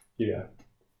 Yeah.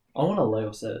 I want a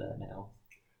Lego set of that now.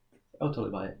 I would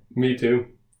totally buy it. Me too.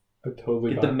 I'd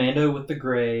totally Get buy the Mando with the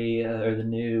gray or the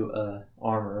new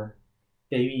armor.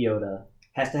 Baby Yoda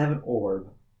has to have an orb.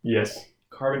 Yes.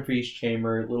 Carbon freeze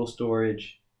chamber, little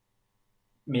storage.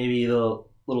 Maybe the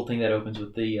little thing that opens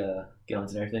with the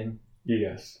guns and everything.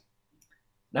 Yes.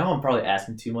 Now I'm probably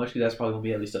asking too much, because that's probably going to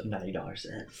be at least a $90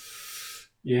 set.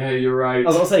 Yeah, you're right. I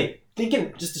was going to say,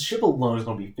 thinking just the ship alone is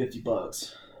going to be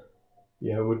 $50.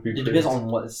 Yeah, it would be It pretty. depends on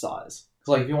what size.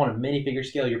 Because like if you want a minifigure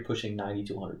scale, you're pushing $90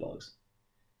 to $100. You're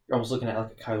almost looking at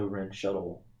like a Kylo Ren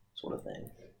shuttle sort of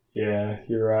thing. Yeah,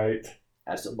 you're right.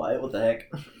 I still buy it. What the heck?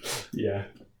 Yeah.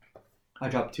 I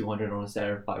dropped $200 on a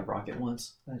Saturn V rocket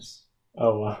once. That's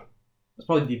Oh,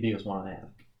 probably the biggest one I have.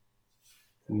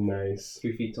 nice.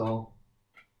 3 feet tall.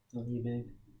 Not really big.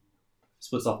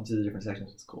 Splits off into the different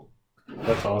sections. It's cool.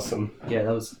 That's awesome. Yeah,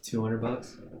 that was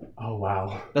 $200. Oh,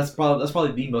 wow. That's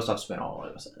probably the most I've spent on a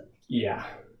Lego set. Yeah.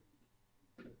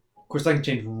 course, I can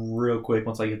change real quick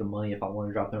once I get the money if I want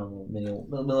to drop it on the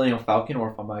Millennium Falcon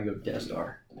or if I might go Death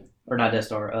Star. Or not Death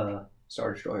Star,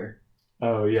 Star Destroyer.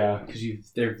 Oh, yeah. Because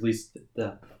they've released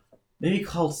the maybe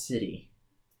Cloud City.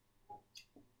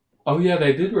 Oh, yeah,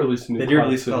 they did release a new They did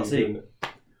release Cloud City. didn't it?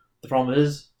 The problem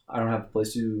is, I don't have a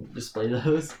place to display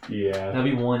those. Yeah. That'd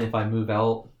be one if I move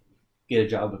out, get a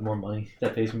job with more money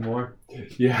that pays me more.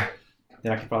 Yeah.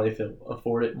 Then I could probably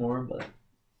afford it more, but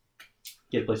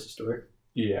get a place to store it.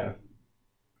 Yeah.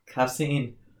 I've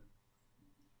seen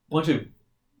a bunch of,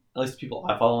 at least people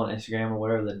I follow on Instagram or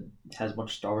whatever that has a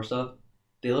bunch of Star Wars stuff.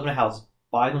 They live in a house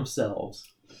by themselves.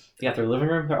 They got their living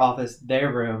room, their office,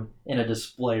 their room, and a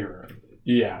display room.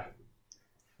 Yeah.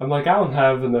 I'm like, I don't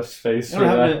have enough space for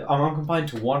that. I'm confined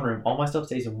to one room. All my stuff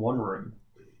stays in one room.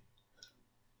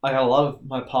 I got a lot of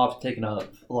my pops taking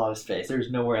up a lot of space.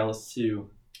 There's nowhere else to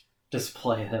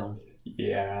display them.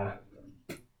 Yeah.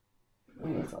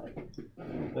 It's like,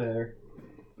 there.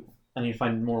 I need to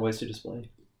find more ways to display.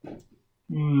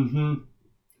 Mm-hmm.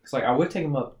 It's like I would take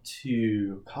them up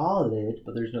to college,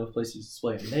 but there's no place to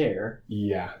display them there.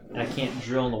 Yeah. And I can't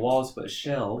drill in the walls but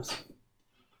shelves.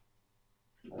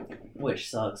 Which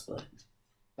sucks, but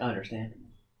I understand.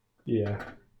 Yeah.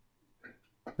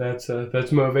 That's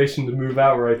motivation to move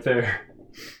out right there.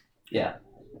 Yeah.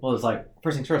 Well, it's like,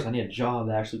 first things first, I need a job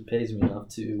that actually pays me enough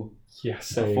to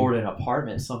same. afford an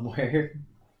apartment somewhere.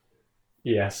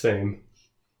 Yeah, same.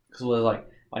 Because it was like,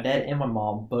 my dad and my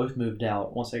mom both moved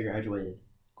out once I graduated.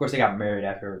 Of course, they got married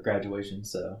after graduation,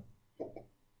 so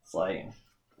it's like...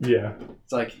 Yeah.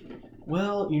 It's like,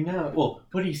 well,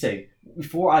 what did he say?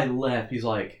 Before I left, he's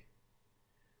like,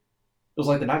 it was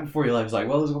like the night before he left, he's like,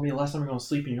 well, this is going to be the last time we're going to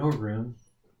sleep in your room.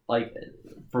 Like,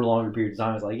 for a longer period of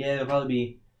time. It's like, yeah, it'll probably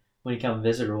be when you come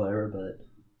visit or whatever, but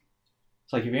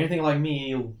it's like, if you're anything like me,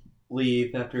 you'll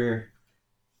leave after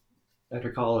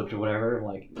college or whatever. I'm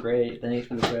like, great, thanks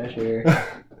for the pressure.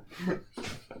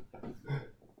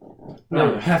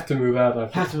 No, have to move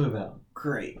out. Have to move out.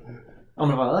 Great. I don't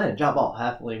know if I land a job, I'll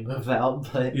happily move out,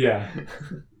 but... Yeah.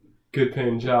 Good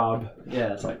paying job.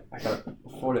 Yeah, it's like, I gotta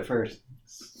afford it first.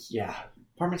 Yeah.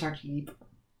 Apartments aren't cheap.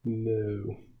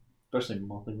 No. Especially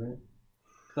monthly rent.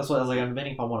 That's what I was like, I'm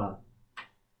debating if I want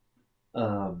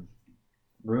to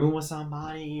room with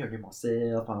somebody or get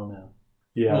myself, I don't know.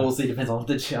 Yeah. We'll see, depends on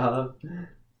the job.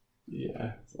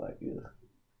 Yeah. It's like, ugh.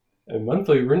 And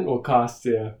monthly rent will cost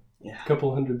you a Yeah.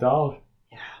 couple $100.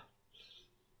 Yeah.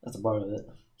 That's a part of it.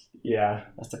 Yeah.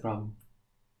 That's the problem.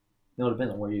 It'll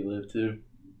depend on where you live, too.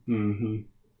 Mm-hmm.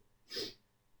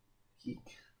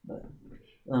 But,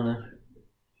 I don't know.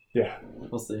 Yeah.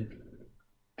 We'll see.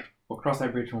 We'll cross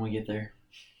that bridge when we get there.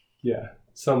 Yeah.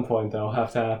 At some point, that'll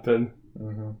have to happen.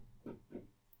 Mm-hmm.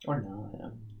 Or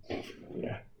not.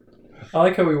 Yeah. I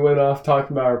like how we went off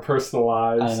talking about our personal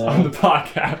lives on the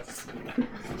podcast.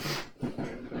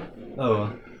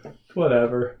 Oh.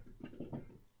 Whatever.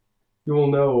 You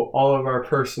will know all of our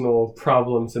personal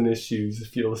problems and issues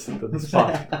if you listen to this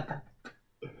podcast.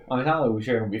 I mean, how we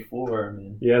shared them before. I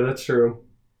mean, yeah, that's true.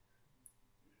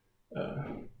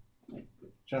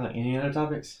 Trying to think, any other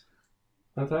topics?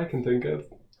 Not that I can think of.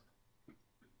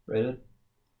 Red Hood?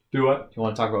 Do what? Do you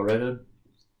want to talk about Red Hood?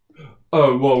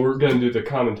 Oh, well, we're going to do the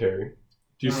commentary.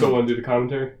 Do you still want to do the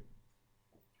commentary?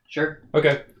 Sure.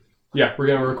 Okay. Yeah, we're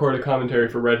going to record a commentary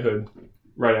for Red Hood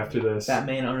right after this.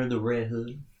 Batman Under the Red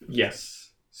Hood.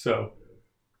 Yes. So,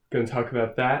 going to talk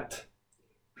about that.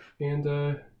 And,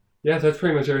 yeah, that's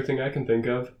pretty much everything I can think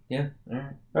of. Yeah,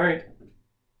 alright. Alright.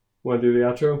 Want to do the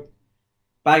outro?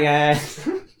 Bye, guys.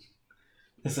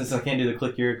 Since I can't do the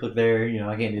click here, click there,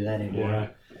 I can't do that anymore. Yeah.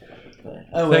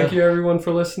 But, Thank you, everyone,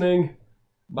 for listening.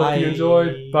 Bye. Hope you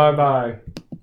enjoyed. Bye-bye.